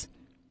tickets?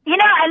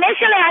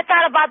 Initially I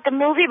thought about the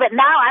movie, but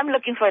now I'm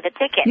looking for the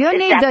tickets. You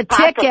need the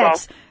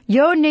tickets.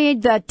 You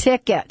need the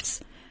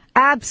tickets.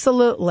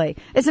 Absolutely.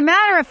 As a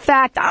matter of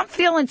fact, I'm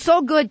feeling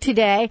so good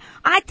today.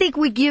 I think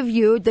we give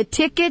you the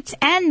tickets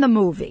and the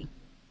movie.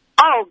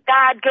 Oh,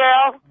 God,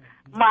 girl.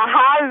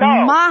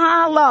 Mahalo.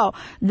 Mahalo.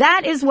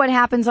 That is what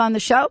happens on the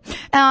show.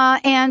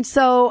 And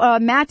so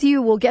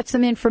Matthew will get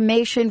some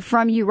information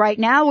from you right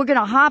now. We're going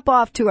to hop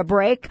off to a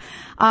break.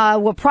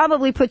 We'll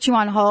probably put you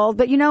on hold.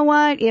 But you know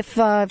what? If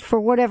for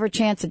whatever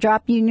chance to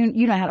drop, you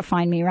know how to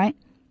find me, right?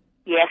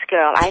 Yes,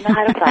 girl. I know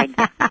how to find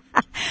you.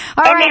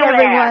 All right,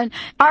 everyone.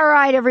 All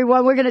right,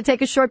 everyone. We're going to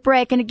take a short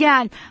break. And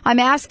again, I'm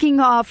asking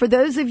for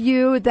those of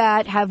you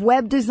that have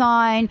web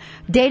design,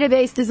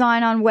 database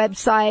design on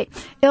website,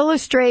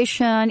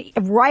 illustration,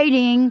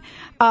 writing,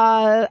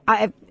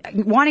 I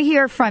want to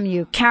hear from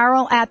you.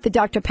 Carol at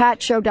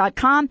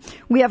thedrpatshow.com.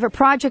 We have a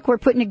project we're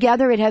putting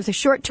together. It has a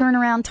short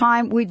turnaround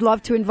time. We'd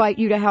love to invite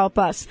you to help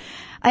us.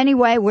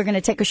 Anyway, we're going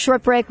to take a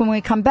short break. When we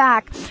come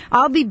back,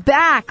 I'll be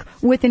back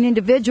with an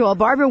individual,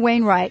 Barbara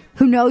Wainwright,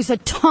 who knows a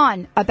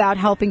ton about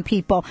helping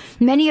people.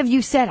 Many of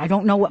you said, I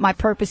don't know what my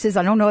purpose is.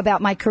 I don't know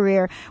about my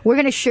career. We're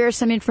going to share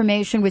some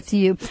information with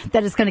you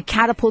that is going to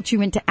catapult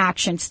you into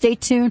action. Stay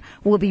tuned.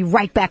 We'll be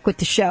right back with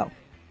the show.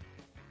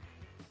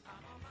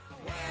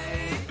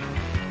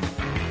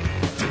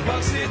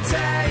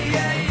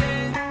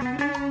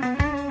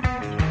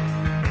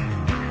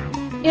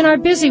 In our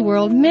busy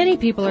world, many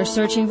people are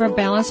searching for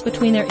balance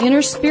between their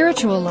inner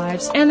spiritual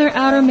lives and their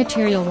outer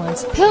material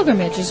ones.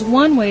 Pilgrimage is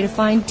one way to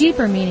find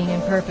deeper meaning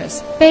and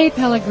purpose. Bay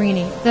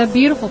Pellegrini, the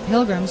beautiful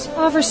pilgrims,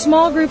 offers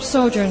small group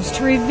sojourns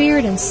to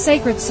revered and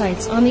sacred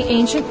sites on the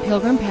ancient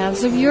pilgrim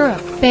paths of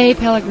Europe. Bay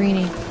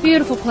Pellegrini,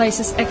 beautiful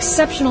places,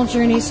 exceptional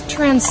journeys,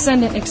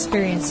 transcendent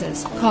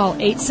experiences. Call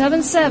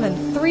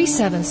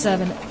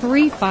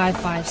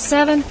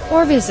 877-377-3557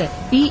 or visit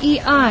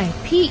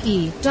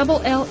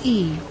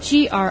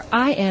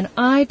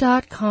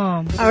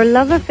BEIPELLEGRINI.com. Our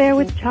love affair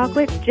with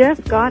chocolate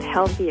just got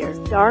healthier.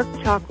 Dark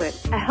chocolate,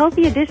 a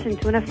healthy addition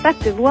to an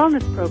effective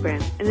wellness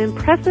program. An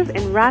impressive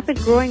and rapid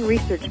growing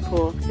research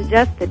pool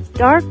suggests that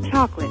dark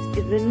chocolate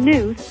is the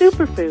new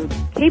superfood,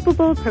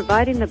 capable of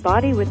providing the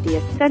body with the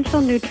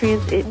essential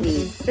nutrients it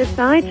needs.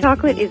 Dasai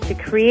chocolate is the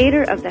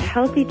creator of the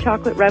healthy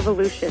chocolate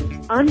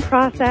revolution.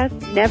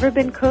 Unprocessed, never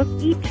been cooked,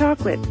 eat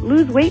chocolate,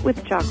 lose weight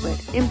with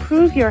chocolate,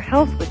 improve your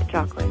health with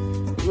chocolate.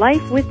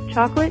 Life with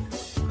chocolate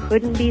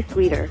couldn't be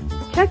sweeter.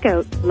 Check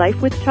out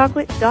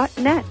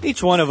lifewithchocolate.net.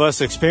 Each one of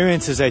us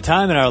experiences a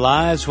time in our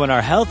lives when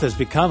our health has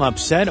become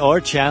upset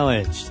or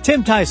challenged.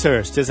 Tim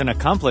Ticehurst is an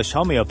accomplished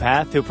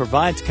homeopath who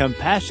provides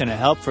compassionate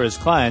help for his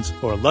clients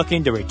who are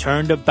looking to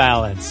return to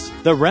balance.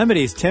 The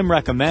remedies Tim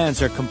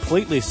recommends are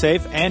completely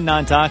safe and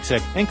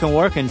non-toxic and can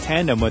work in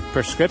tandem with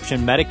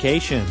prescription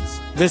medications.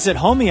 Visit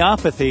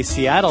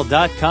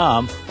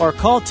homeopathyseattle.com or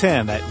call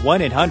Tim at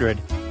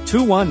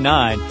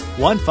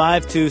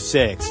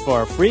 1-800-219-1526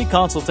 for a free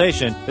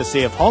consultation to see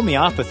if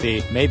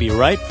homeopathy may be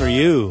right for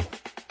you.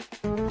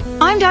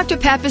 I'm Dr.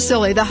 Pat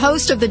Basile, the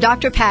host of the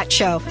Dr. Pat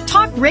Show.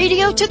 Talk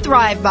radio to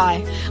thrive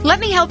by. Let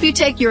me help you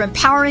take your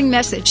empowering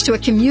message to a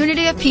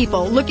community of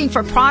people looking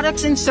for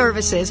products and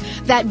services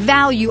that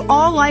value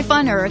all life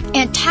on earth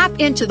and tap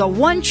into the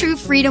one true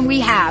freedom we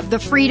have, the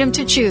freedom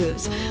to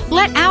choose.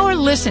 Let our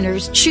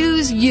listeners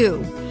choose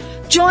you.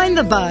 Join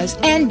the buzz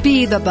and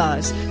be the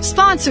buzz.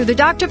 Sponsor the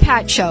Dr.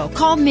 Pat Show.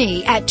 Call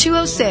me at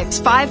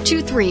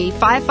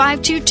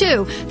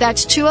 206-523-5522.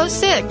 That's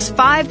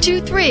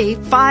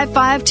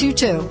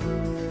 206-523-5522.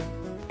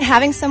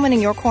 Having someone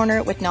in your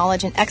corner with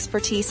knowledge and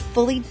expertise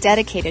fully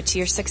dedicated to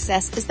your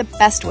success is the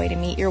best way to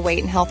meet your weight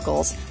and health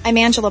goals. I'm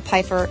Angela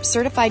Pfeiffer,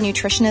 certified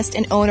nutritionist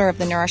and owner of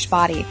The Nourished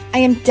Body. I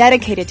am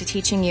dedicated to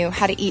teaching you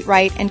how to eat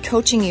right and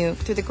coaching you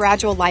through the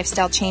gradual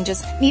lifestyle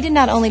changes needed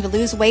not only to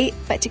lose weight,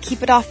 but to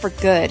keep it off for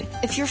good.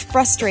 If you're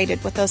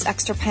frustrated with those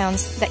extra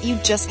pounds that you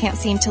just can't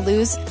seem to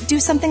lose, do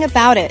something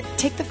about it.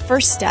 Take the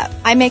first step.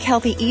 I make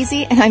healthy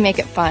easy and I make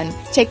it fun.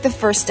 Take the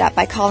first step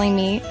by calling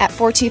me at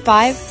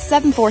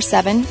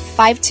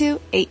 425-747-5282.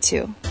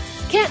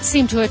 Can't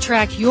seem to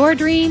attract your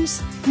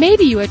dreams?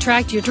 Maybe you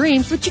attract your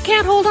dreams, but you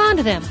can't hold on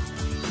to them.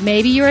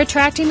 Maybe you're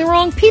attracting the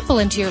wrong people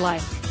into your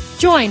life.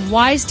 Join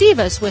Wise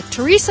Divas with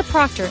Teresa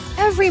Proctor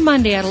every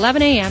Monday at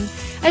 11 a.m.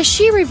 as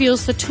she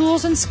reveals the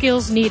tools and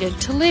skills needed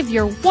to live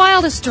your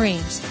wildest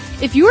dreams.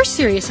 If you're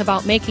serious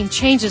about making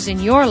changes in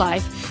your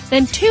life,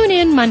 then tune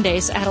in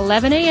Mondays at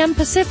 11 a.m.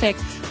 Pacific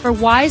for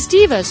Wise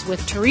Divas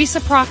with Teresa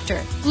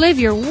Proctor. Live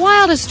your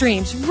wildest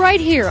dreams right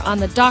here on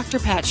the Dr.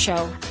 Pat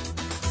Show.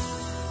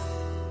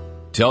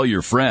 Tell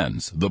your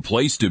friends, the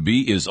place to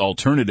be is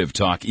Alternative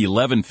Talk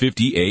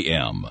 1150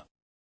 AM.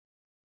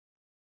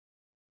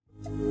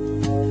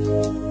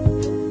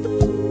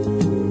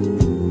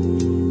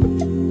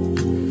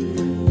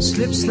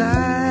 Slip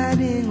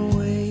sliding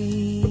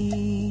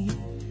away,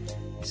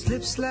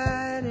 slip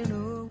sliding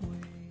away.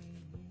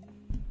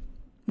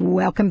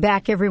 Welcome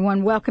back,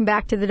 everyone. Welcome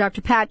back to the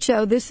Dr. Pat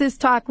Show. This is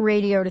Talk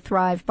Radio to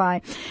Thrive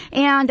By.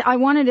 And I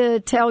wanted to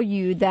tell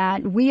you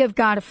that we have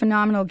got a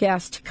phenomenal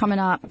guest coming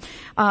up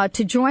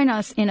to join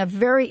us in a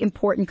very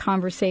important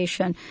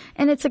conversation.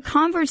 And it's a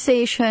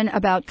conversation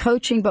about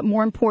coaching, but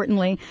more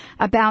importantly,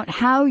 about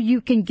how you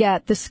can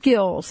get the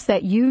skills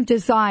that you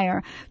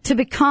desire to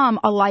become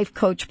a life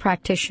coach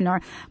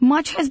practitioner.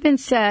 Much has been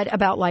said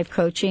about life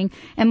coaching,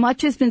 and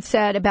much has been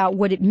said about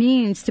what it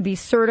means to be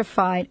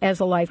certified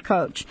as a life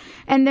coach.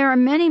 And there are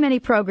many, many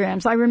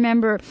programs. I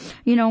remember,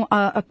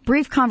 a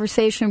brief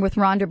conversation with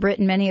Rhonda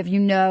Britton. Many of you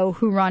know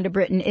who Rhonda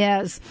Britton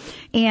is.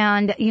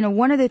 And,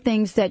 one of the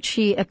things that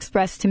she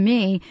expressed to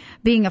me,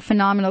 being a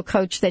phenomenal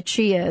coach that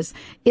she is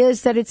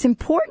that it's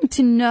important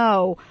to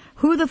know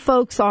who the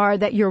folks are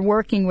that you're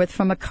working with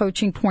from a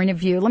coaching point of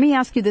view. Let me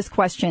ask you this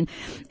question.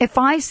 If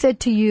I said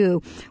to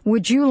you,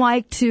 would you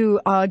like to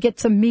get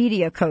some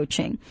media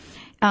coaching?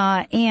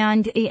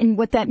 And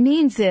what that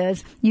means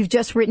is you've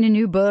just written a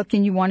new book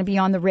and you want to be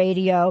on the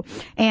radio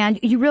and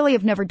you really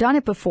have never done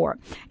it before.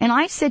 And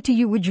I said to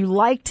you, would you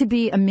like to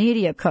be a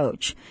media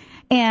coach?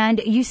 And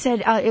you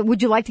said,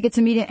 would you like to get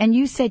some media? And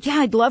you said, yeah,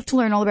 I'd love to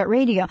learn all about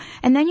radio.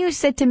 And then you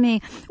said to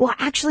me, well,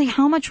 actually,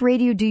 how much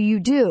radio do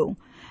you do?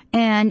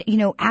 And,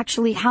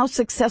 actually, how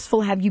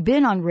successful have you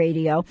been on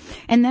radio?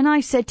 And then I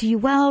said to you,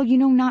 well,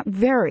 not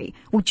very.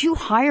 Would you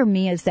hire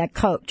me as that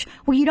coach?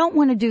 Well, you don't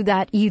want to do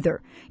that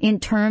either in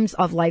terms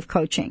of life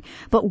coaching.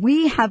 But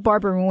we have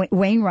Barbara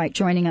Wainwright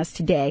joining us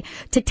today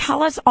to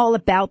tell us all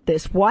about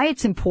this, why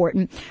it's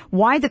important,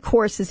 why the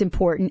course is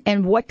important,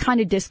 and what kind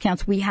of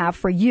discounts we have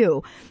for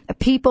you,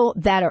 people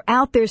that are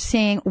out there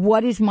saying,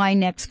 what is my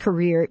next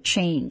career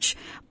change?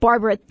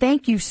 Barbara,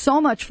 thank you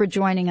so much for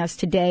joining us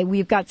today.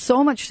 We've got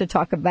so much to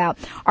talk about.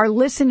 Our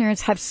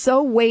listeners have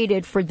so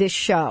waited for this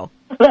show.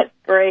 That's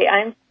great.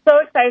 I'm so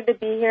excited to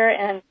be here.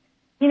 And,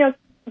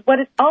 what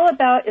it's all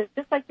about is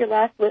just like your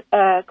last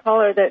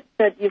caller that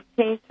said you've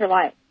changed her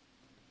life.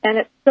 And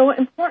it's so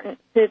important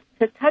to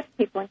touch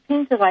people and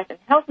change their life and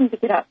help them to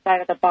get outside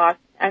of the box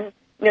and,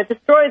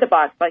 destroy the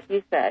box, like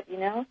you said,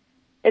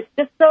 It's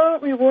just so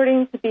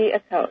rewarding to be a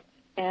coach.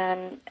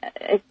 And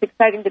it's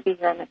exciting to be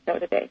here on the show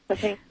today. So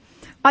thanks.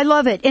 I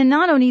love it. And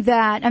not only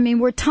that, I mean,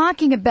 we're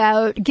talking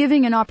about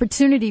giving an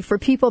opportunity for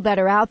people that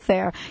are out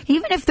there,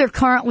 even if they're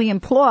currently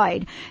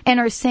employed and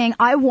are saying,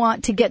 I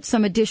want to get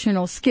some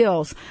additional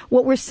skills.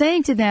 What we're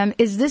saying to them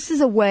is this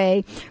is a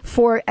way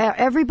for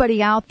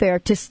everybody out there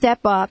to step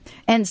up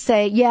and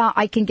say, yeah,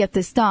 I can get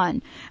this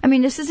done. I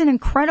mean, this is an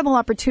incredible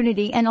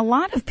opportunity. And a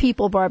lot of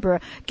people, Barbara,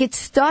 get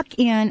stuck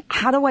in,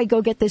 how do I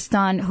go get this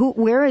done?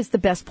 Where is the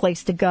best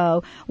place to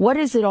go? What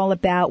is it all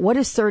about? What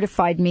does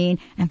certified mean?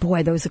 And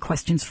boy, those are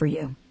questions for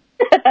you.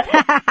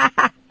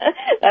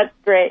 That's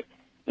great.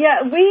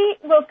 Yeah, we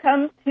will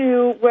come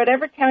to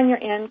whatever town you're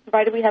in,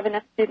 provided we have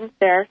enough students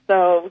there.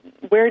 So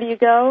where do you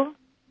go?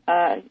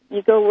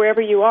 You go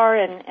wherever you are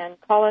and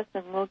call us,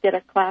 and we'll get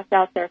a class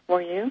out there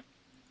for you.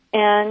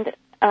 And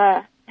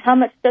how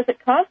much does it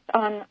cost?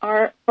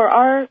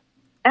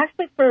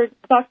 Actually for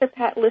Dr.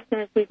 Pat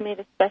listeners, we've made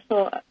a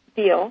special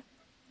deal.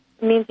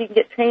 It means you can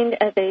get trained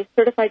as a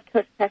certified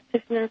coach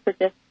practitioner for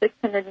just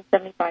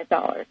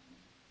 $675.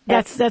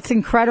 That's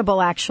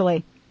incredible,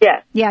 actually.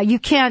 Yes. Yeah, you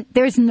can't,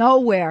 there's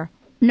nowhere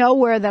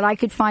that I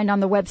could find on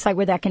the website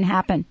where that can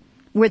happen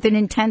with an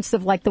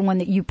intensive like the one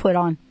that you put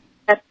on.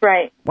 That's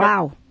right.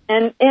 Wow.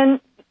 And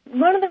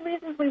one of the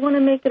reasons we want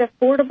to make it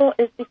affordable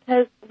is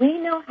because we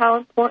know how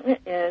important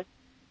it is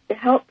to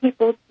help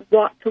people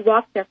walk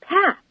their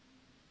path.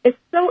 It's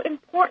so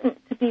important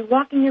to be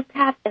walking your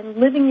path and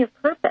living your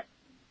purpose.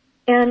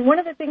 And one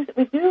of the things that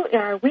we do in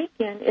our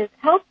weekend is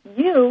help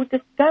you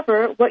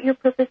discover what your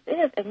purpose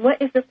is and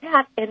what is your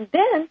path, and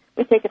then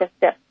we take it a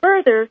step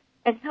further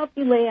and help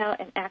you lay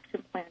out an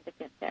action plan to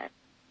get there.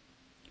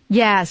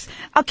 Yes.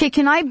 Okay,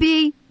 can I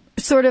be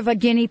sort of a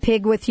guinea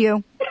pig with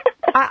you?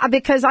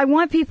 Because I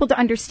want people to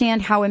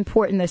understand how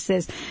important this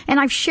is. And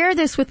I've shared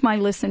this with my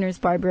listeners,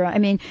 Barbara. I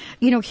mean,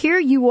 here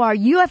you are.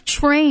 You have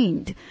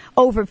trained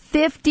over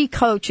 50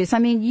 coaches. I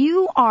mean,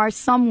 you are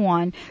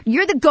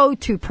you're the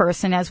go-to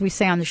person, as we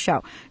say on the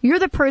show. You're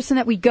the person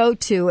that we go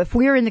to if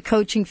we're in the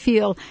coaching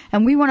field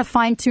and we want to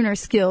fine-tune our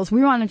skills.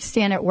 We want to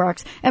understand it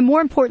works. And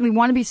more importantly, we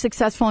want to be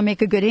successful and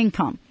make a good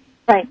income.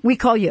 Right. We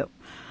call you.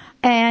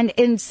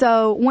 And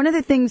so one of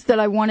the things that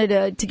I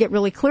wanted to get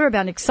really clear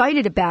about and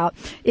excited about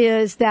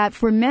is that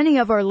for many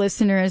of our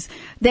listeners,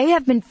 they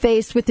have been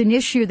faced with an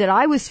issue that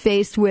I was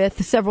faced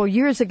with several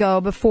years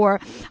ago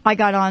before I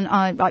got on,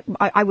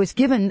 I was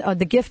given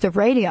the gift of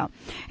radio.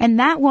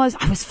 And that was,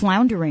 I was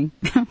floundering.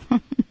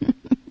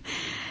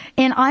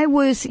 And I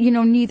was,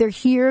 neither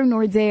here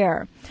nor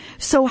there.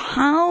 So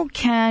how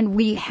can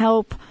we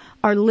help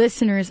our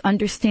listeners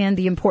understand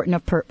the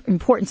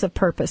importance of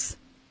purpose?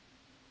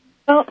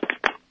 Well,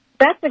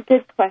 that's a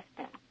good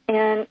question.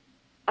 And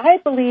I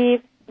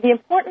believe the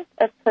importance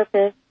of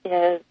purpose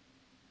is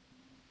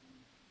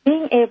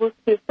being able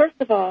to, first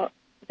of all,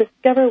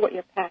 discover what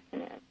your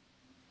passion is,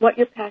 what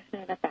you're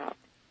passionate about,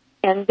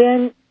 and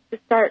then to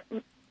start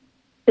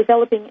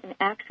developing an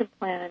action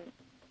plan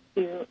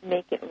to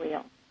make it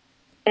real.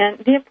 And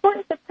the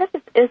importance of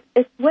purpose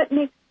is what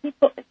makes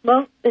people,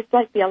 well, it's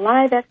like the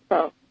Alive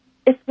Expo.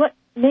 It's what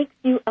makes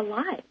you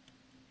alive.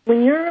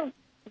 When you're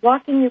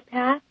walking your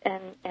path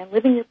and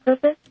living your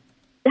purpose,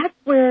 that's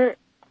where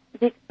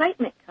the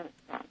excitement comes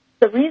from.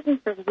 The reason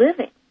for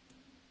living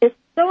is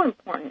so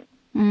important.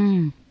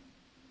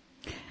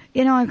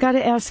 I've got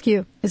to ask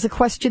you, is a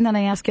question that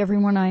I ask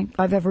everyone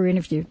I've ever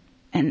interviewed,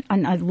 and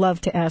I'd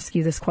love to ask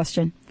you this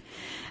question.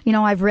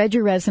 I've read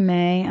your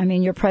resume. I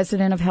mean, you're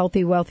president of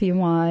Healthy, Wealthy, and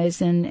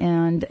Wise,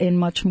 and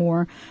much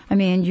more. I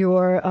mean,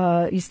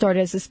 you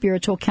started as a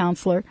spiritual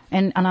counselor,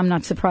 and I'm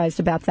not surprised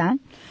about that.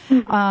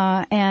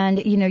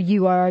 And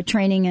you are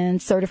training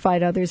and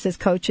certified others as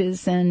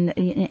coaches,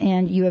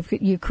 and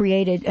you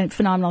created a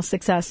phenomenal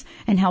success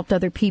and helped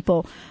other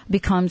people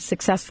become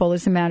successful.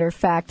 As a matter of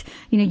fact,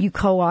 you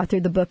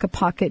co-authored the book, A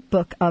Pocket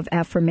Book of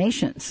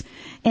Affirmations,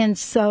 and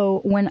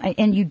so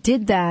and you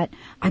did that.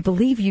 I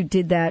believe you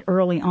did that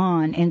early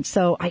on. And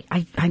so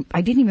I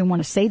didn't even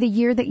want to say the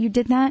year that you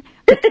did that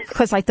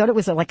because I thought it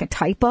was like a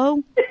typo.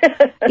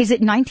 Is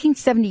it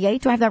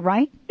 1978? Do I have that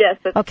right? Yes.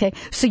 Okay.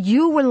 So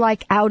you were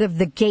like out of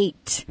the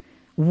gate,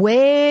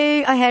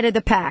 way ahead of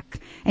the pack.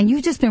 And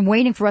you've just been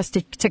waiting for us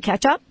to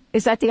catch up?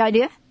 Is that the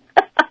idea?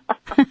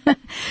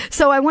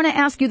 So I want to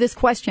ask you this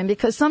question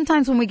because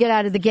sometimes when we get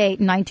out of the gate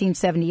in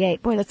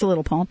 1978, boy, that's a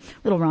little poem,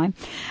 little rhyme.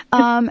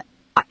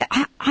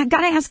 I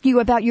got to ask you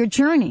about your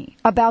journey,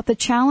 about the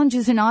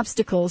challenges and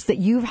obstacles that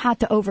you've had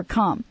to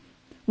overcome.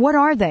 What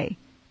are they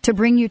to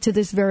bring you to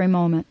this very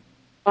moment?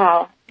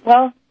 Wow.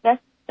 Well,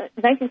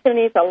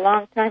 1978 is a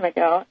long time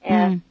ago,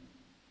 and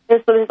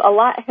there's a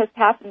lot has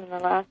happened in the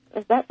last,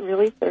 is that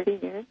really 30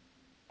 years?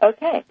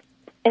 Okay.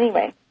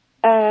 Anyway,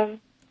 I've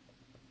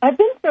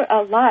been through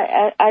a lot.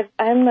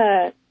 I'm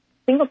a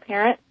single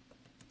parent.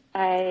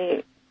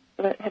 I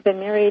have been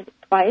married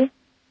twice,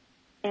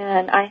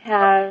 and I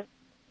have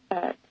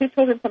 2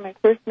 children from my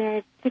first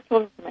marriage, 2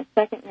 children from my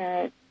second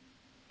marriage,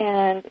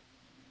 and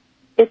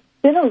it's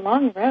been a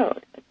long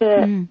road.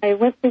 I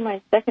went through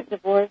my second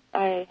divorce.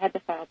 I had to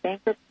file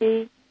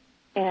bankruptcy,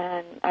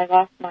 and I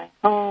lost my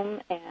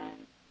home,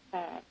 and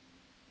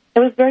it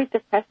was very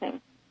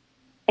depressing.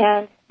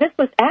 And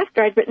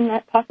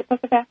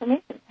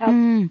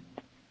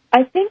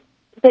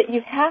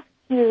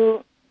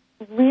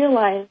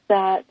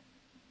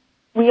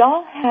we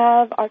all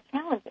have our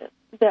challenges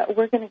that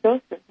we're going to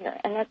go through here,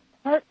 and that's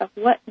part of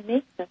what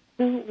makes us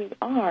who we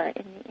are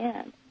in the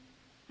end.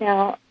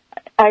 Now,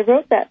 I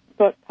wrote that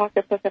book,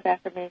 Pocket Book of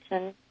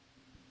Affirmations,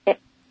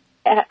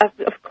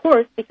 of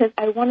course, because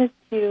I wanted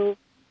to,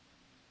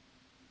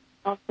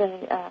 I'll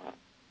say,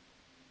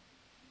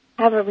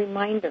 have a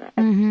reminder,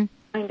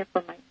 reminder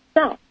for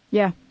myself.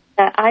 Yeah.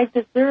 That I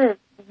deserve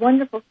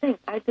wonderful things.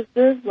 I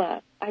deserve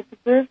love. I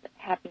deserve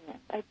happiness.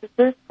 I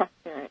deserve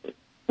prosperity.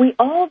 We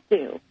all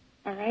do,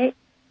 all right?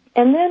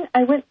 And then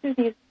I went through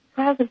these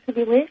trials and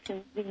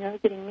tribulations,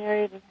 getting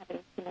married and having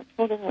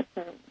children, which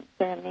are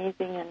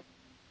amazing,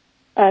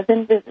 and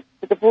then the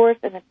divorce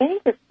and the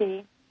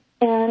bankruptcy.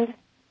 And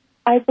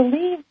I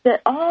believe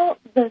that all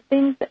the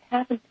things that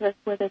happen to us,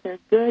 whether they're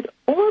good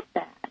or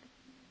bad,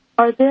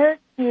 are there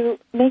to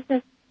make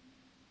us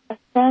a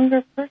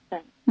stronger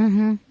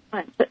person.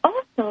 But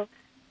also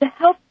to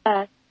help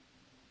us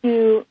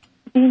to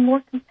be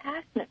more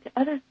compassionate to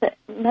others that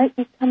might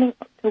be coming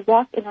to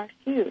walk in our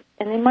shoes,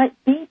 and they might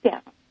be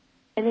down,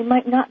 and they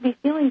might not be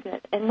feeling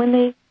good. And when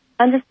they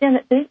understand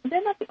that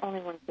they're not the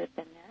only ones that have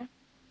been there,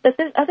 that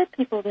there's other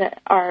people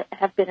that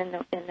have been in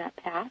that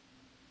path,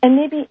 and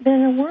maybe they're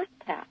in a worse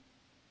path,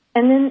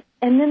 and then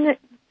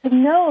to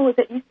know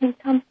that you can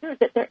come through,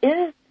 that there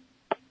is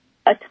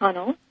a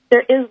tunnel,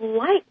 there is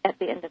light at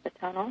the end of the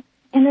tunnel,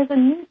 and there's a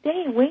new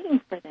day waiting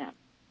for them.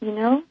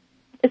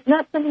 It's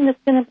not something that's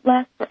going to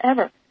last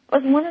forever. It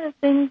was one of the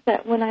things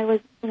that when I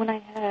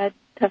had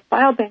to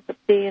file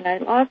bankruptcy and I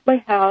lost my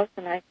house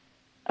and I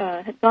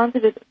had gone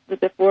through the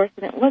divorce,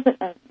 and it was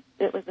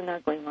an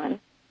ugly one.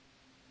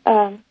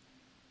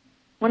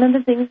 One of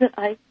the things that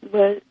I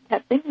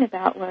kept thinking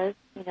about was,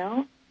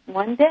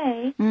 one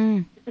day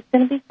this is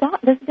going to be gone.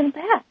 This is going to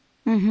pass.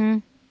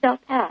 Shall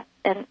pass,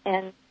 and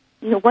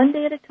one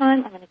day at a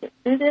time. I'm going to get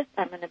through this.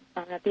 I'm going to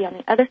be on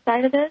the other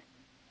side of this.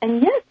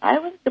 And yes, I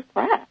was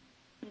depressed,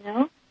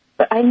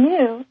 but I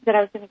knew that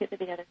I was going to get to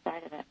the other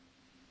side of it,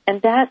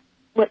 and that's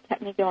what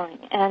kept me going.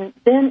 And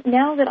then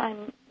now that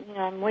I'm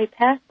way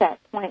past that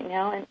point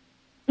now, and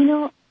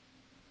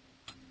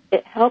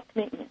it helped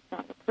make me a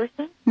stronger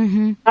person.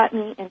 Got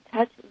me in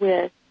touch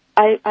with.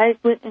 I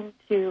went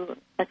into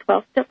a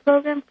 12-step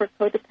program for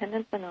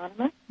Codependence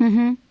Anonymous.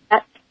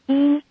 That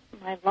changed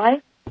my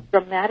life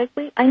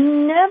dramatically. I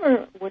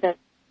never would have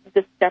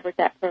discovered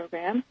that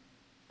program.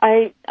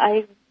 I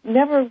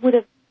never would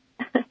have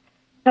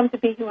come to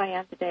be who I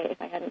am today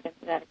if I hadn't been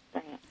through that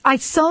experience. I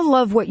so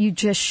love what you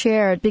just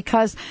shared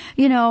because,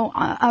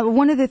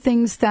 one of the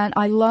things that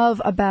I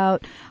love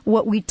about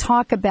what we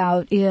talk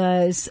about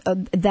is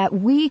that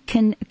we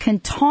can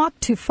talk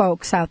to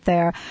folks out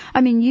there. I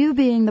mean, you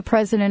being the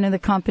president of the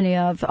company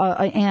of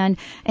and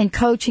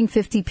coaching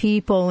 50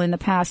 people in the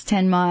past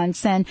 10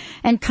 months and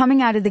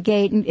coming out of the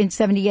gate in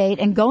 78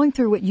 and going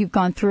through what you've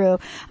gone through.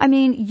 I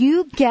mean,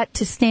 you get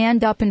to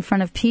stand up in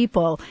front of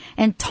people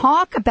and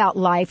talk about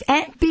life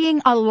and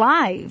being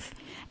alive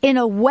in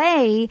a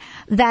way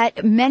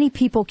that many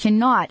people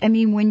cannot. I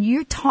mean, when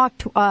you talk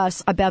to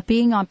us about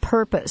being on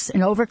purpose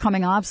and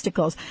overcoming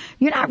obstacles,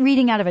 you're not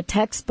reading out of a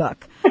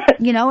textbook.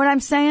 You know what I'm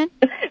saying?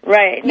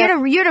 Right.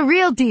 You're the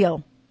real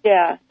deal.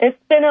 Yeah. It's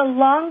been a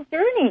long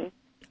journey.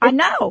 I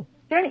know.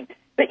 But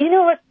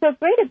what's so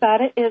great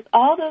about it is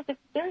all those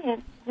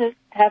experiences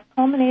have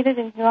culminated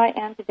in who I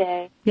am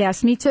today.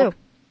 Yes, me too.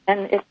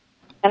 And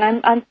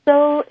I'm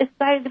so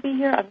excited to be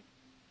here. I'm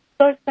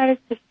so excited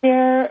to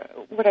share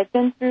what I've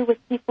been through with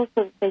people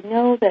so that they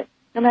know that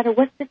no matter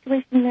what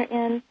situation they're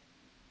in,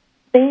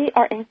 they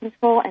are in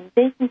control and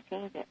they can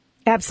change it.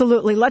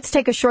 Absolutely. Let's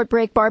take a short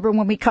break, Barbara.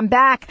 When we come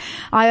back,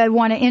 I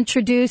want to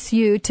introduce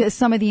you to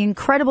some of the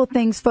incredible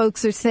things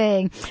folks are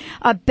saying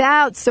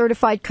about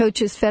Certified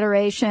Coaches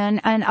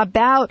Federation and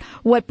about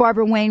what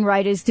Barbara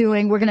Wainwright is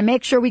doing. We're going to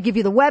make sure we give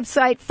you the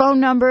website, phone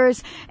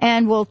numbers,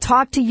 and we'll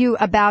talk to you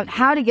about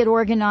how to get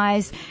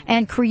organized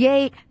and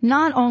create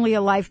not only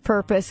a life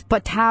purpose,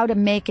 but how to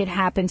make it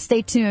happen.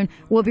 Stay tuned.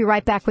 We'll be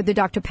right back with the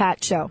Dr.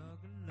 Pat Show.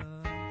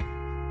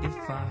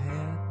 If I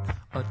had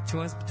a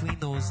choice between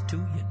those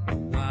two,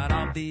 I'd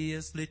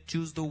obviously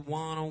choose the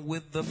one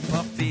with the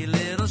puffy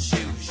little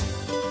shoes.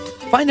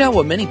 Find out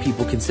what many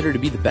people consider to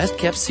be the best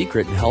kept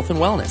secret in health and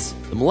wellness,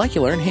 the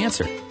Molecular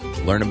Enhancer.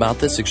 Learn about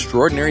this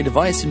extraordinary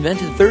device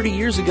invented 30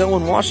 years ago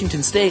in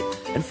Washington State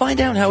and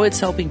find out how it's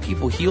helping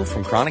people heal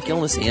from chronic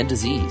illness and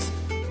disease.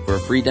 For a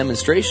free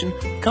demonstration,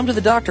 come to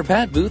the Dr.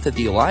 Pat booth at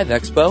the Alive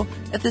Expo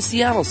at the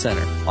Seattle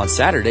Center on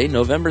Saturday,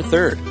 November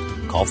 3rd.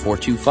 Call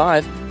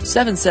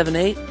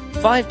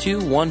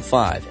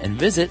 425-778-5215 and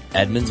visit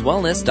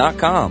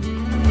edmondswellness.com.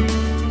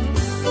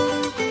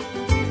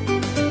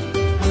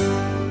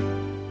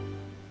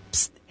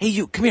 Psst, hey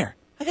you, come here.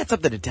 I got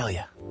something to tell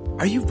you.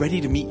 Are you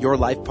ready to meet your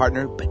life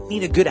partner but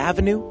need a good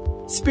avenue?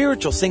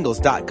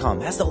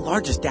 SpiritualSingles.com has the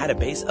largest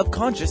database of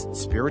conscious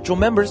spiritual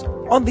members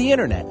on the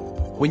internet.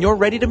 When you're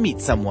ready to meet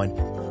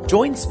someone,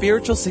 join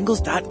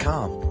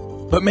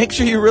SpiritualSingles.com. But make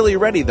sure you're really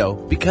ready though,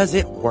 because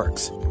it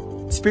works.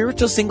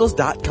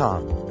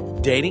 SpiritualSingles.com.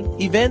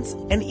 Dating, events,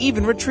 and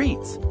even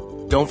retreats.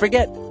 Don't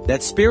forget,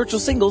 that's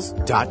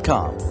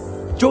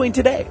SpiritualSingles.com. Join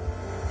today.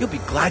 You'll be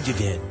glad you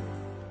did.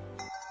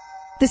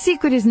 The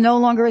secret is no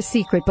longer a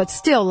secret, but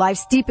still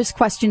life's deepest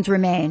questions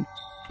remain.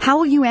 How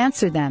will you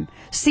answer them?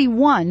 See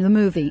One, the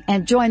movie,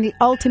 and join the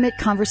ultimate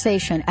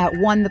conversation at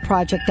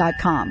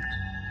onetheproject.com.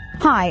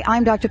 Hi,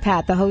 I'm Dr.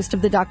 Pat, the host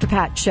of The Dr.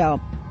 Pat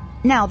Show.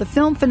 Now, the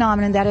film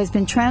phenomenon that has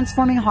been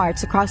transforming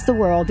hearts across the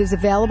world is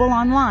available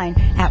online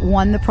at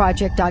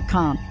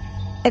onetheproject.com.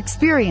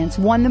 Experience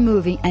One, the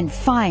movie, and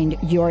find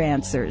your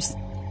answers.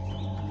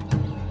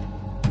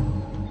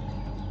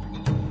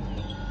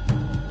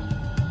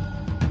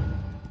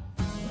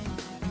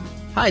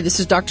 Hi, this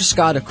is Dr.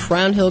 Scott of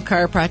Crown Hill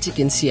Chiropractic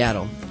in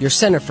Seattle, your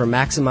center for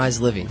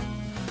maximized living.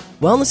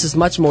 Wellness is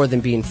much more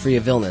than being free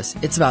of illness.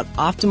 It's about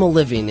optimal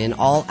living in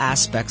all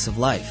aspects of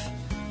life.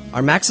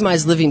 Our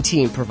Maximized Living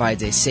team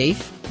provides a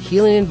safe,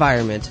 healing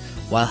environment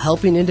while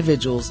helping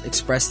individuals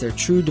express their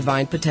true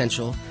divine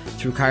potential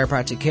through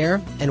chiropractic care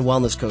and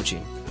wellness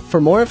coaching.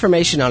 For more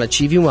information on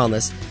achieving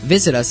wellness,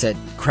 visit us at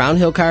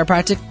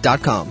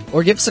crownhillchiropractic.com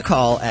or give us a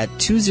call at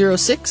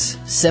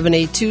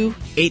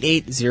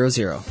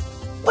 206-782-8800.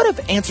 What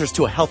if answers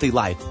to a healthy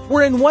life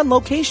were in one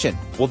location?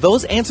 Well,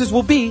 those answers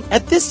will be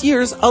at this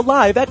year's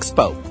Alive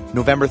Expo,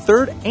 November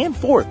 3rd and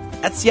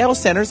 4th at Seattle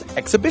Center's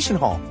Exhibition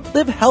Hall.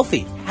 Live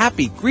healthy,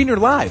 happy, greener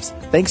lives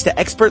thanks to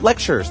expert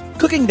lectures,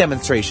 cooking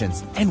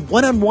demonstrations, and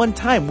one-on-one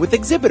time with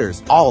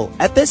exhibitors, all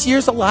at this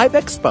year's Alive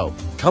Expo.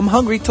 Come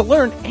hungry to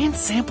learn and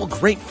sample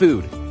great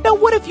food. Now,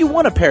 what if you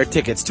won a pair of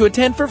tickets to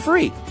attend for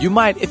free? You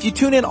might if you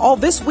tune in all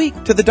this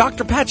week to the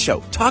Dr. Pat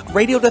Show, talk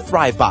radio to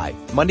thrive by,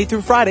 Monday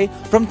through Friday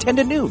from 10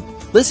 to noon.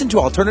 Listen to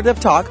Alternative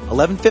Talk,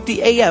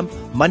 1150 a.m.,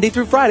 Monday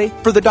through Friday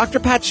for the Dr.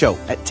 Pat Show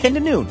at 10 to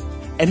noon.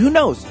 And who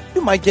knows,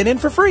 you might get in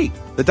for free.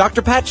 The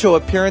Dr. Pat Show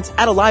appearance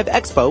at Alive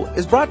Expo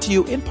is brought to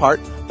you in part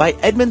by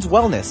Edmunds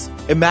Wellness,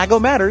 Imago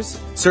Matters,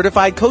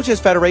 Certified Coaches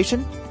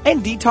Federation,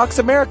 and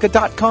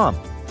DetoxAmerica.com.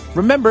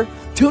 Remember,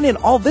 tune in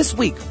all this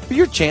week for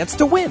your chance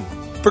to win.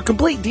 For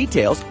complete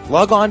details,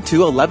 log on to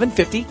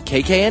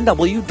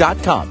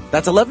 1150kknw.com.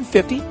 That's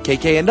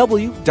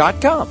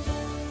 1150kknw.com.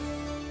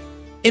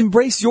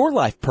 Embrace your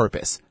life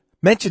purpose.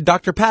 Mention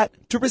Dr. Pat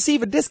to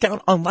receive a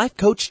discount on life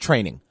coach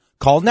training.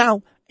 Call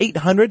now,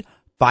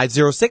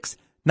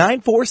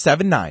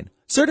 800-506-9479.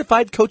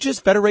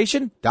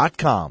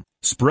 CertifiedCoachesFederation.com.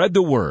 Spread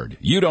the word.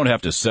 You don't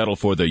have to settle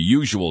for the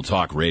usual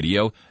talk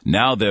radio.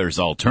 Now there's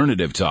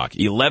Alternative Talk,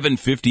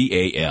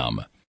 1150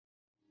 a.m.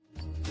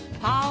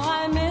 How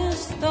I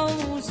miss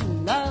those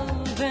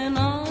loving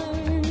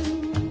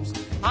arms.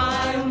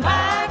 I'm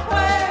back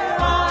where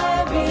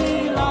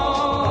I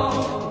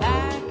belong.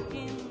 Back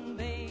in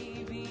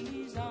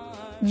baby's arms.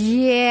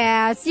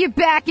 Yes, you're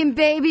back in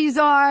baby's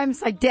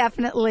arms. I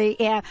definitely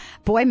am.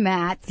 Boy,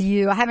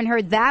 Matthew, I haven't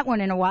heard that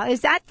one in a while. Is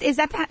that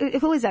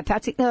who is that?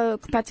 Patsy Cline?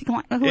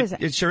 Who is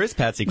it? It sure is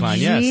Patsy Cline,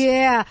 yes.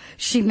 Yeah,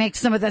 she makes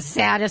some of the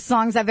saddest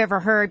songs I've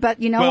ever heard.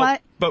 But you know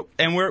what?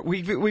 And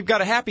we've got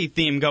a happy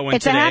theme going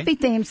it's today. It's a happy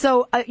theme.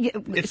 So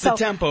it's the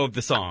tempo of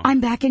the song. I'm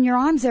back in your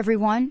arms,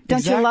 everyone.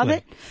 Don't you love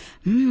it?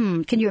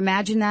 Can you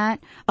imagine that?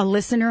 A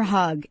listener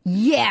hug.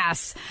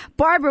 Yes.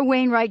 Barbara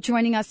Wainwright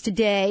joining us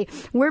today.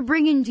 We're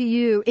bringing to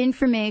you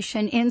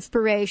information,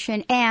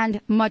 inspiration,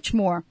 and much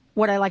more.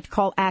 What I like to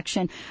call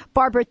action.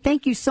 Barbara,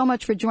 thank you so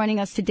much for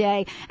joining us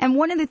today. And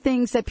one of the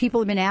things that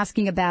people have been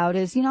asking about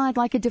is, I'd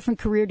like a different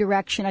career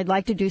direction. I'd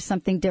like to do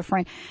something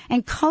different.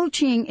 And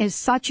coaching is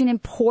such an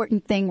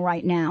important thing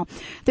right now.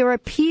 There are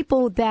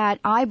people that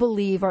I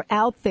believe are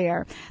out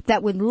there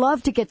that would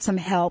love to get some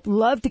help,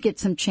 love to get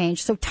some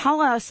change. So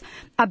tell us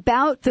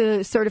about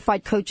the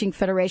Certified Coaching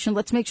Federation.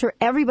 Let's make sure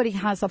everybody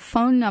has a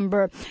phone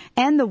number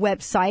and the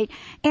website.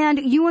 And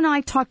you and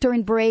I talked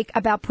during break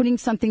about putting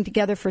something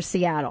together for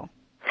Seattle.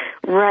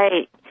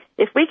 Right.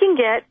 If we can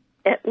get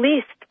at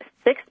least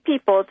 6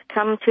 people to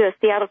come to a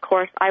Seattle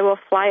course, I will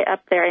fly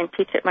up there and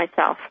teach it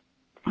myself.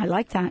 I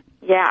like that.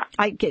 Yeah.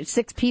 I get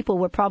 6 people.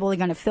 We're probably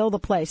going to fill the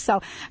place.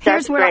 So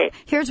here's what I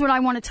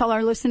want to tell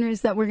our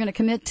listeners that we're going to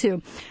commit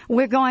to.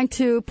 We're going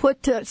to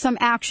put some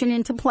action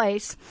into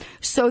place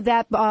so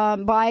that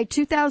by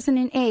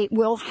 2008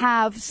 we'll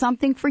have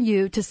something for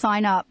you to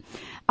sign up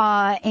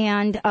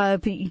and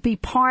be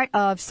part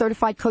of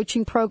Certified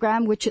Coaching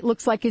Program, which it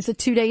looks like is a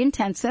 2-day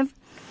intensive.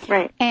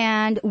 Right.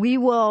 And we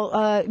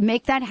will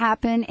make that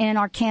happen in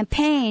our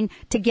campaign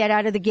to get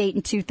out of the gate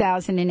in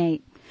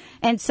 2008.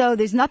 And so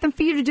there's nothing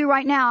for you to do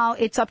right now.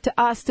 It's up to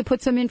us to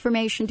put some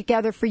information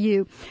together for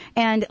you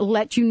and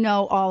let you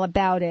know all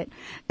about it.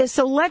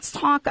 So let's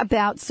talk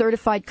about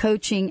certified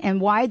coaching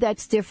and why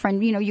that's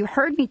different. You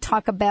heard me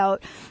talk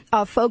about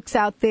folks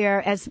out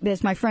there, as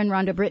my friend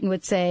Rhonda Britton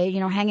would say,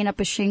 hanging up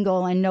a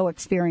shingle and no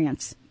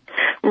experience.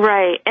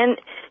 Right. And,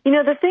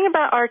 the thing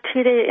about our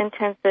 2-day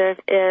intensive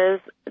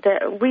is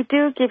that we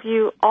do give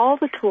you all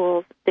the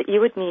tools that you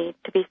would need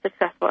to be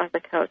successful as a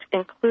coach,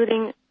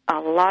 including a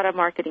lot of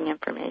marketing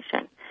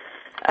information.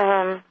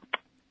 A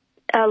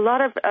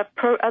lot of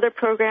other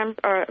programs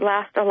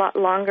last a lot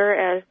longer,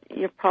 as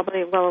you're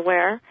probably well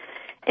aware.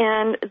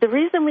 And the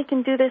reason we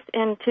can do this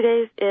in 2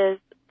 days is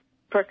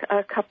for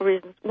a couple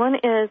reasons. One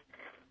is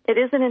It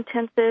is an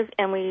intensive,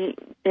 and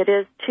it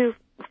is 2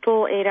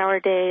 full 8-hour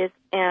days,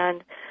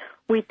 and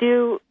we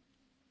do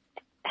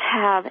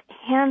have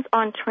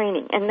hands-on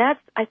training, and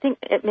I think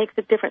it makes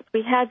a difference.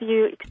 We have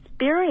you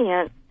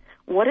experience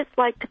what it's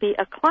like to be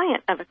a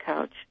client of a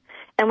coach,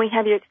 and we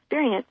have you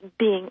experience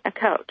being a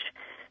coach.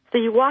 So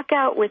you walk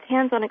out with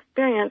hands-on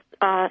experience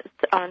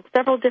on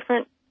several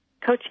different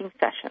coaching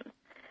sessions.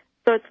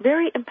 So it's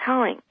very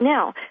empowering.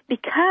 Now,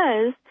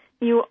 because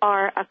you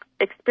are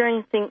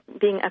experiencing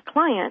being a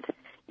client,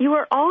 you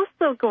are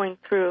also going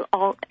through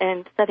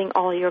and setting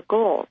all your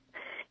goals.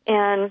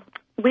 And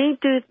we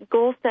do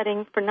goal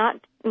setting for not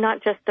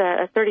just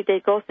a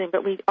 30-day goal setting,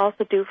 but we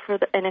also do for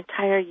an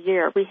entire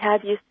year. We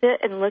have you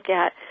sit and look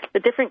at the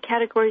different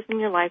categories in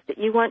your life that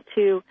you want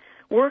to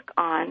work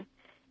on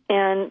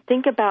and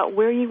think about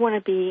where you want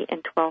to be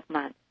in 12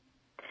 months.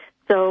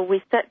 So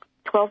we set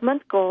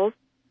 12-month goals,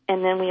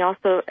 and then we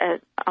also,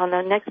 on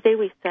the next day,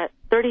 we set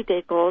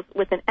 30-day goals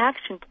with an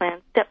action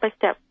plan,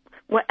 step-by-step.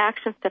 What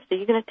action steps are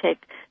you going to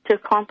take to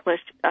accomplish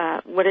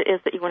what it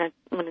is that you want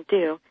to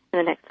do in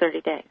the next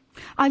 30 days?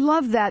 I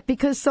love that,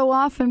 because so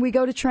often we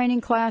go to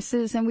training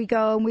classes and we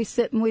go and we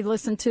sit and we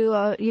listen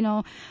to,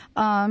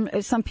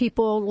 some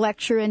people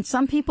lecture, and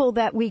some people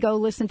that we go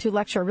listen to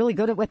lecture are really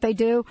good at what they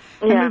do.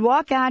 And we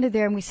walk out of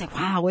there and we say,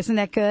 wow, wasn't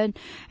that good?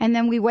 And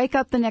then we wake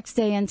up the next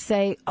day and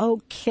say,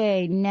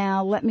 okay,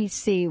 now let me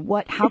see,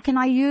 how can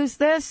I use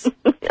this?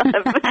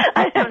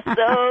 I have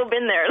so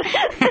been there.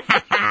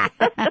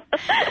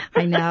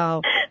 I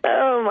know.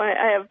 Oh my,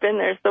 I have been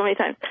there so many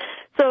times.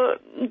 So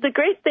the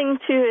great thing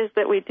too is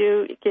that we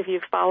do give you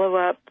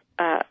follow-up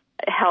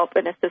help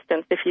and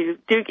assistance if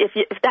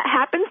that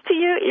happens to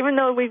you. Even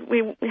though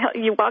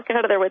you walk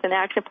out of there with an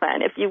action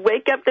plan, if you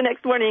wake up the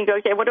next morning and go,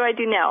 okay, what do I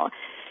do now?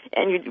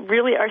 And you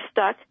really are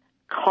stuck,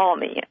 call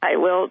me. I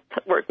will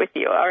work with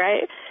you. All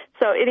right.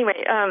 So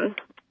anyway,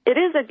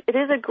 it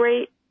is a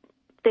great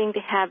thing to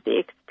have the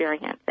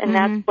experience, and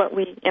that's what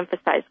we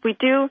emphasize. We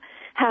do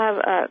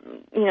have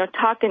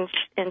talk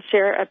and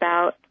share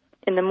about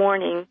in the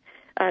morning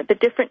the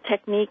different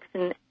techniques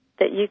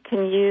that you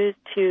can use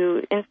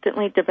to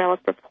instantly develop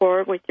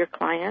rapport with your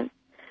clients.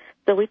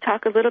 So we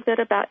talk a little bit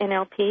about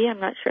NLP. I'm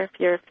not sure if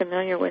you're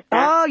familiar with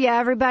that. Oh yeah,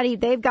 everybody,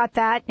 they've got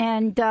that,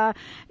 and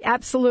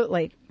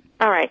absolutely.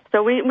 All right,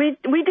 so we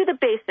do the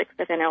basics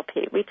of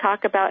NLP. We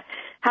talk about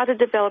how to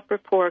develop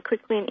rapport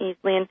quickly and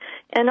easily,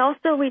 and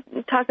also we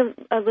talk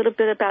a little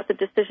bit about the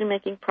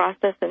decision-making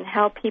process and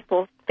how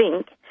people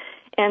think.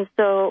 And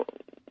so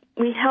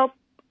we help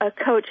a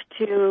coach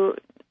to,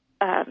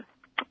 how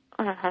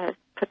to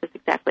put this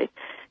exactly,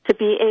 to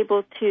be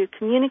able to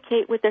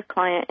communicate with their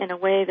client in a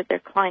way that their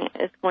client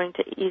is going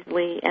to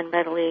easily and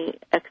readily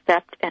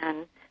accept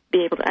and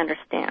be able to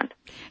understand.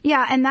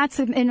 Yeah, and that's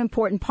an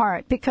important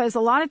part, because a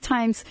lot of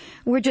times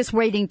we're just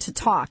waiting to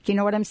talk. You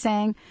know what I'm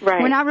saying?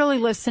 Right. We're not really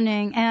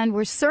listening, and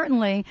we're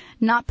certainly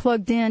not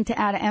plugged in to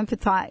how to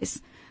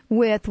empathize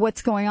with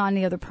what's going on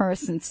in the other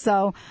person.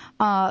 So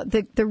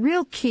the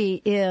real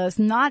key is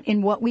not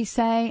in what we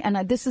say,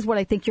 and this is what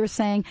I think you're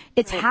saying,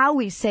 it's how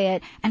we say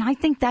it, and I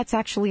think that's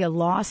actually a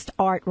lost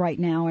art right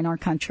now in our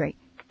country.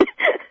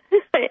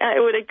 I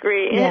would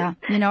agree. Yeah,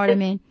 you know what I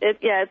mean?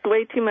 It's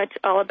way too much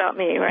all about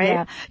me,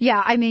 right?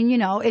 Yeah. I mean,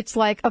 it's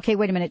like, okay,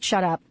 wait a minute,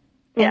 shut up.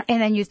 And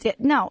then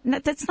no,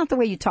 that's not the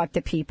way you talk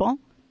to people.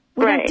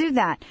 We don't do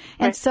that.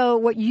 And so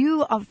what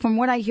from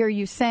what I hear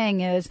you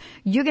saying is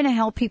you're going to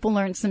help people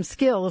learn some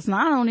skills,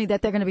 not only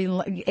that they're going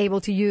to be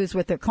able to use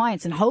with their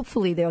clients, and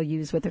hopefully they'll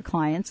use with their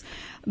clients,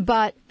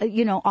 but,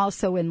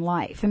 also in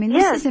life. I mean,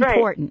 this is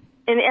important.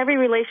 In every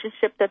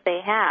relationship that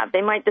they have,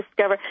 they might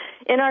discover,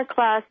 in our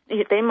class,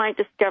 they might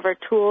discover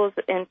tools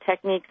and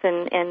techniques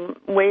and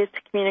ways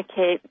to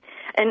communicate,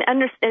 and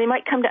they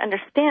might come to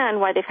understand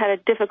why they've had a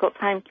difficult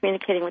time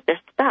communicating with their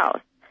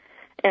spouse.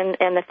 And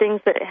the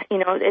things that,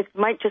 it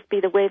might just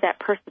be the way that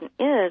person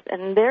is,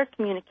 and their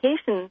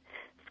communication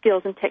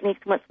skills and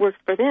techniques and what works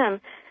for them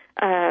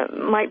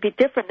might be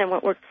different than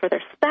what works for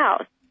their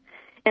spouse.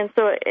 And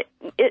so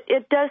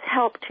it does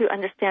help to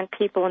understand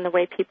people and the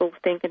way people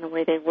think and the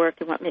way they work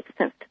and what makes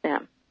sense to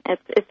them.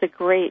 It's a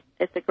great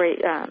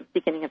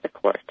beginning of the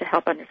course to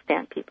help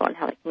understand people and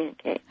how they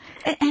communicate.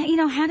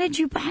 And, how did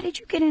you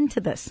get into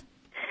this?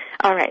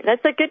 All right,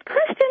 that's a good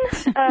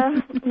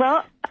question.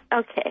 Well,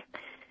 okay.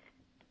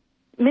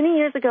 Many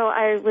years ago,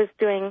 I was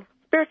doing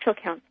spiritual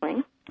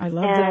counseling. I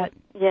love that.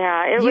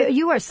 Yeah,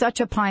 you are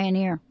such a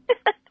pioneer.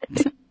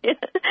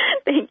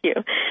 Thank you.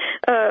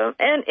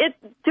 And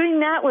doing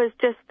that was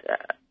just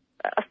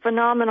a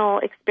phenomenal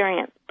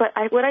experience. But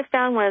what I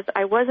found was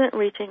I wasn't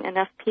reaching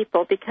enough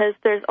people, because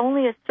there's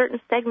only a certain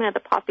segment of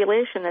the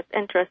population that's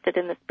interested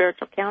in the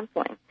spiritual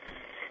counseling.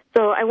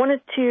 So I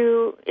wanted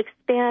to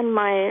expand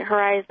my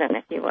horizon,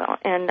 if you will.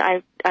 And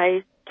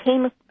I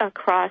came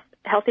across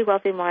Healthy,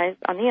 Wealthy, and Wise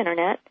on the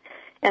Internet,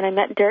 and I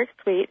met Derek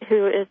Sweet,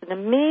 who is an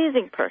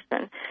amazing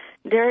person.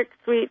 Derek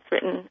Sweet's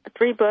written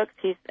 3 books.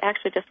 He's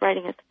actually just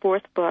writing his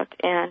 4th book,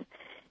 and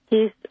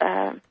he's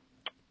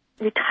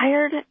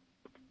retired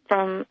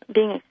from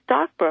being a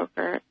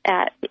stockbroker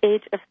at the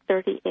age of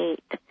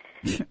 38.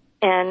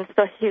 And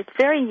so he was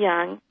very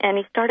young, and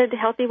he started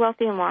Healthy,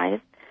 Wealthy, and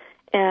Wise.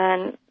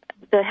 And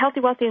the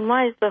Healthy, Wealthy, and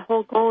Wise, the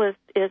whole goal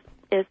is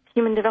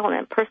human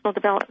development, personal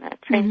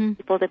development, training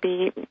people to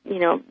be,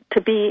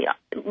 to be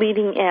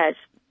leading edge,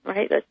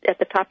 right, at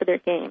the top of their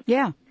game.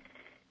 Yeah.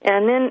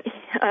 And then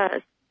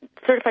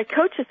Certified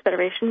Coaches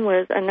Federation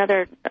was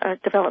another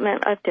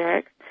development of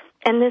Derek's.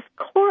 And this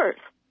course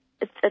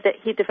that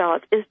he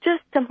developed is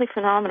just simply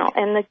phenomenal.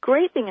 And the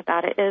great thing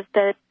about it is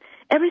that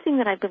everything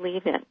that I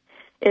believe in,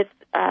 it's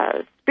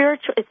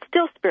spiritual. It's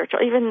still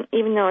spiritual, even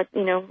though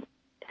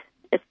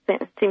it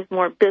seems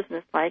more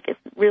business-like. It's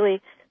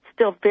really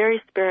still very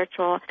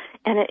spiritual,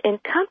 and it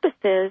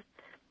encompasses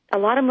a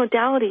lot of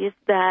modalities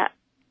that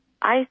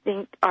I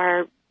think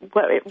are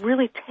what it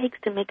really takes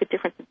to make a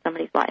difference in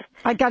somebody's life.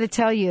 I got to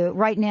tell you,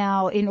 right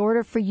now, in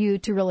order for you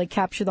to really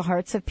capture the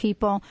hearts of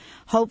people,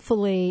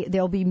 hopefully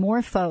there'll be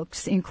more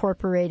folks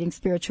incorporating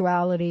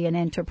spirituality and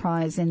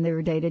enterprise in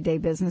their day-to-day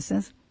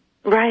businesses.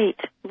 Right.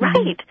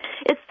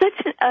 It's such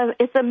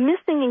it's a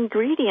missing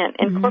ingredient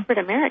in corporate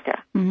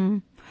America.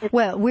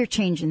 Well, we're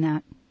changing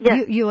that.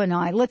 Yes. You and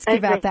I. Let's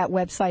give out that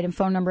website and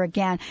phone number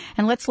again,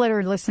 and let's let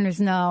our listeners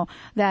know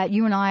that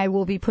you and I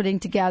will be putting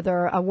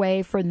together a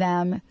way for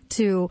them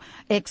to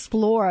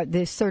explore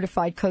this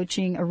certified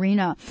coaching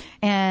arena.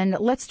 And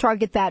let's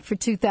target that for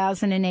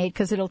 2008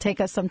 because it'll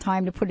take us some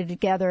time to put it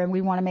together, and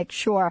we want to make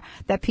sure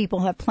that people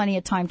have plenty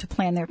of time to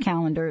plan their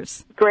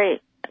calendars.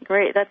 Great.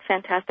 That's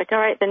fantastic. All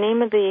right, the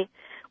name of the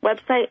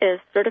website is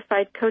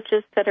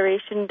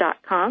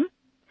CertifiedCoachesFederation.com,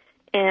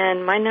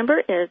 and my number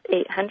is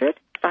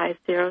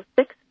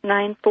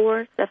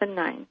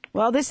 800-506-9479.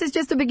 Well, this is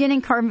just a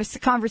beginning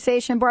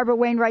conversation. Barbara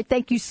Wainwright,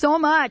 thank you so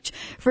much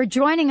for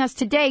joining us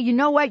today. You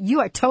know what?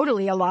 You are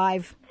totally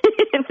alive.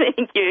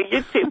 Thank you.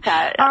 You too,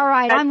 Pat. All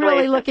right. I'm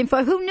really looking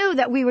for, who knew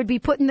that we would be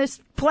putting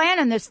this plan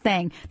in this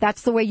thing?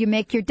 That's the way you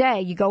make your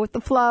day. You go with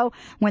the flow.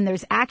 When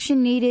there's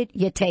action needed,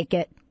 you take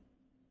it.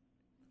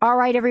 All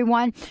right,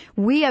 everyone,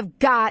 we have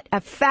got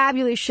a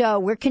fabulous show.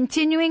 We're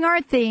continuing our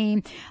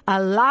theme,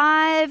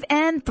 Alive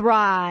and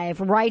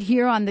Thrive, right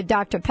here on the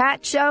Dr.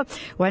 Pat Show.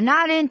 We're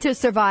not into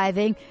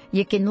surviving.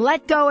 You can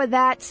let go of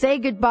that, say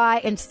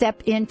goodbye, and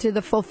step into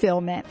the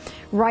fulfillment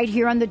right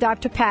here on the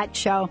Dr. Pat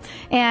Show.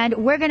 And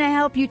we're going to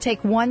help you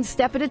take one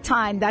step at a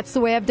time. That's the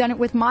way I've done it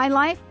with my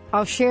life.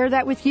 I'll share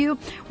that with you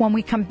when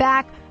we come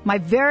back. My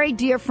very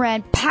dear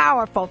friend,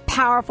 powerful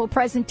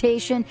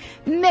presentation,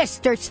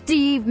 Mr.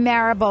 Steve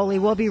Maraboli.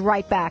 We'll be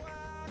right back.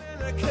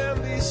 I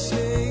can't be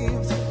seen.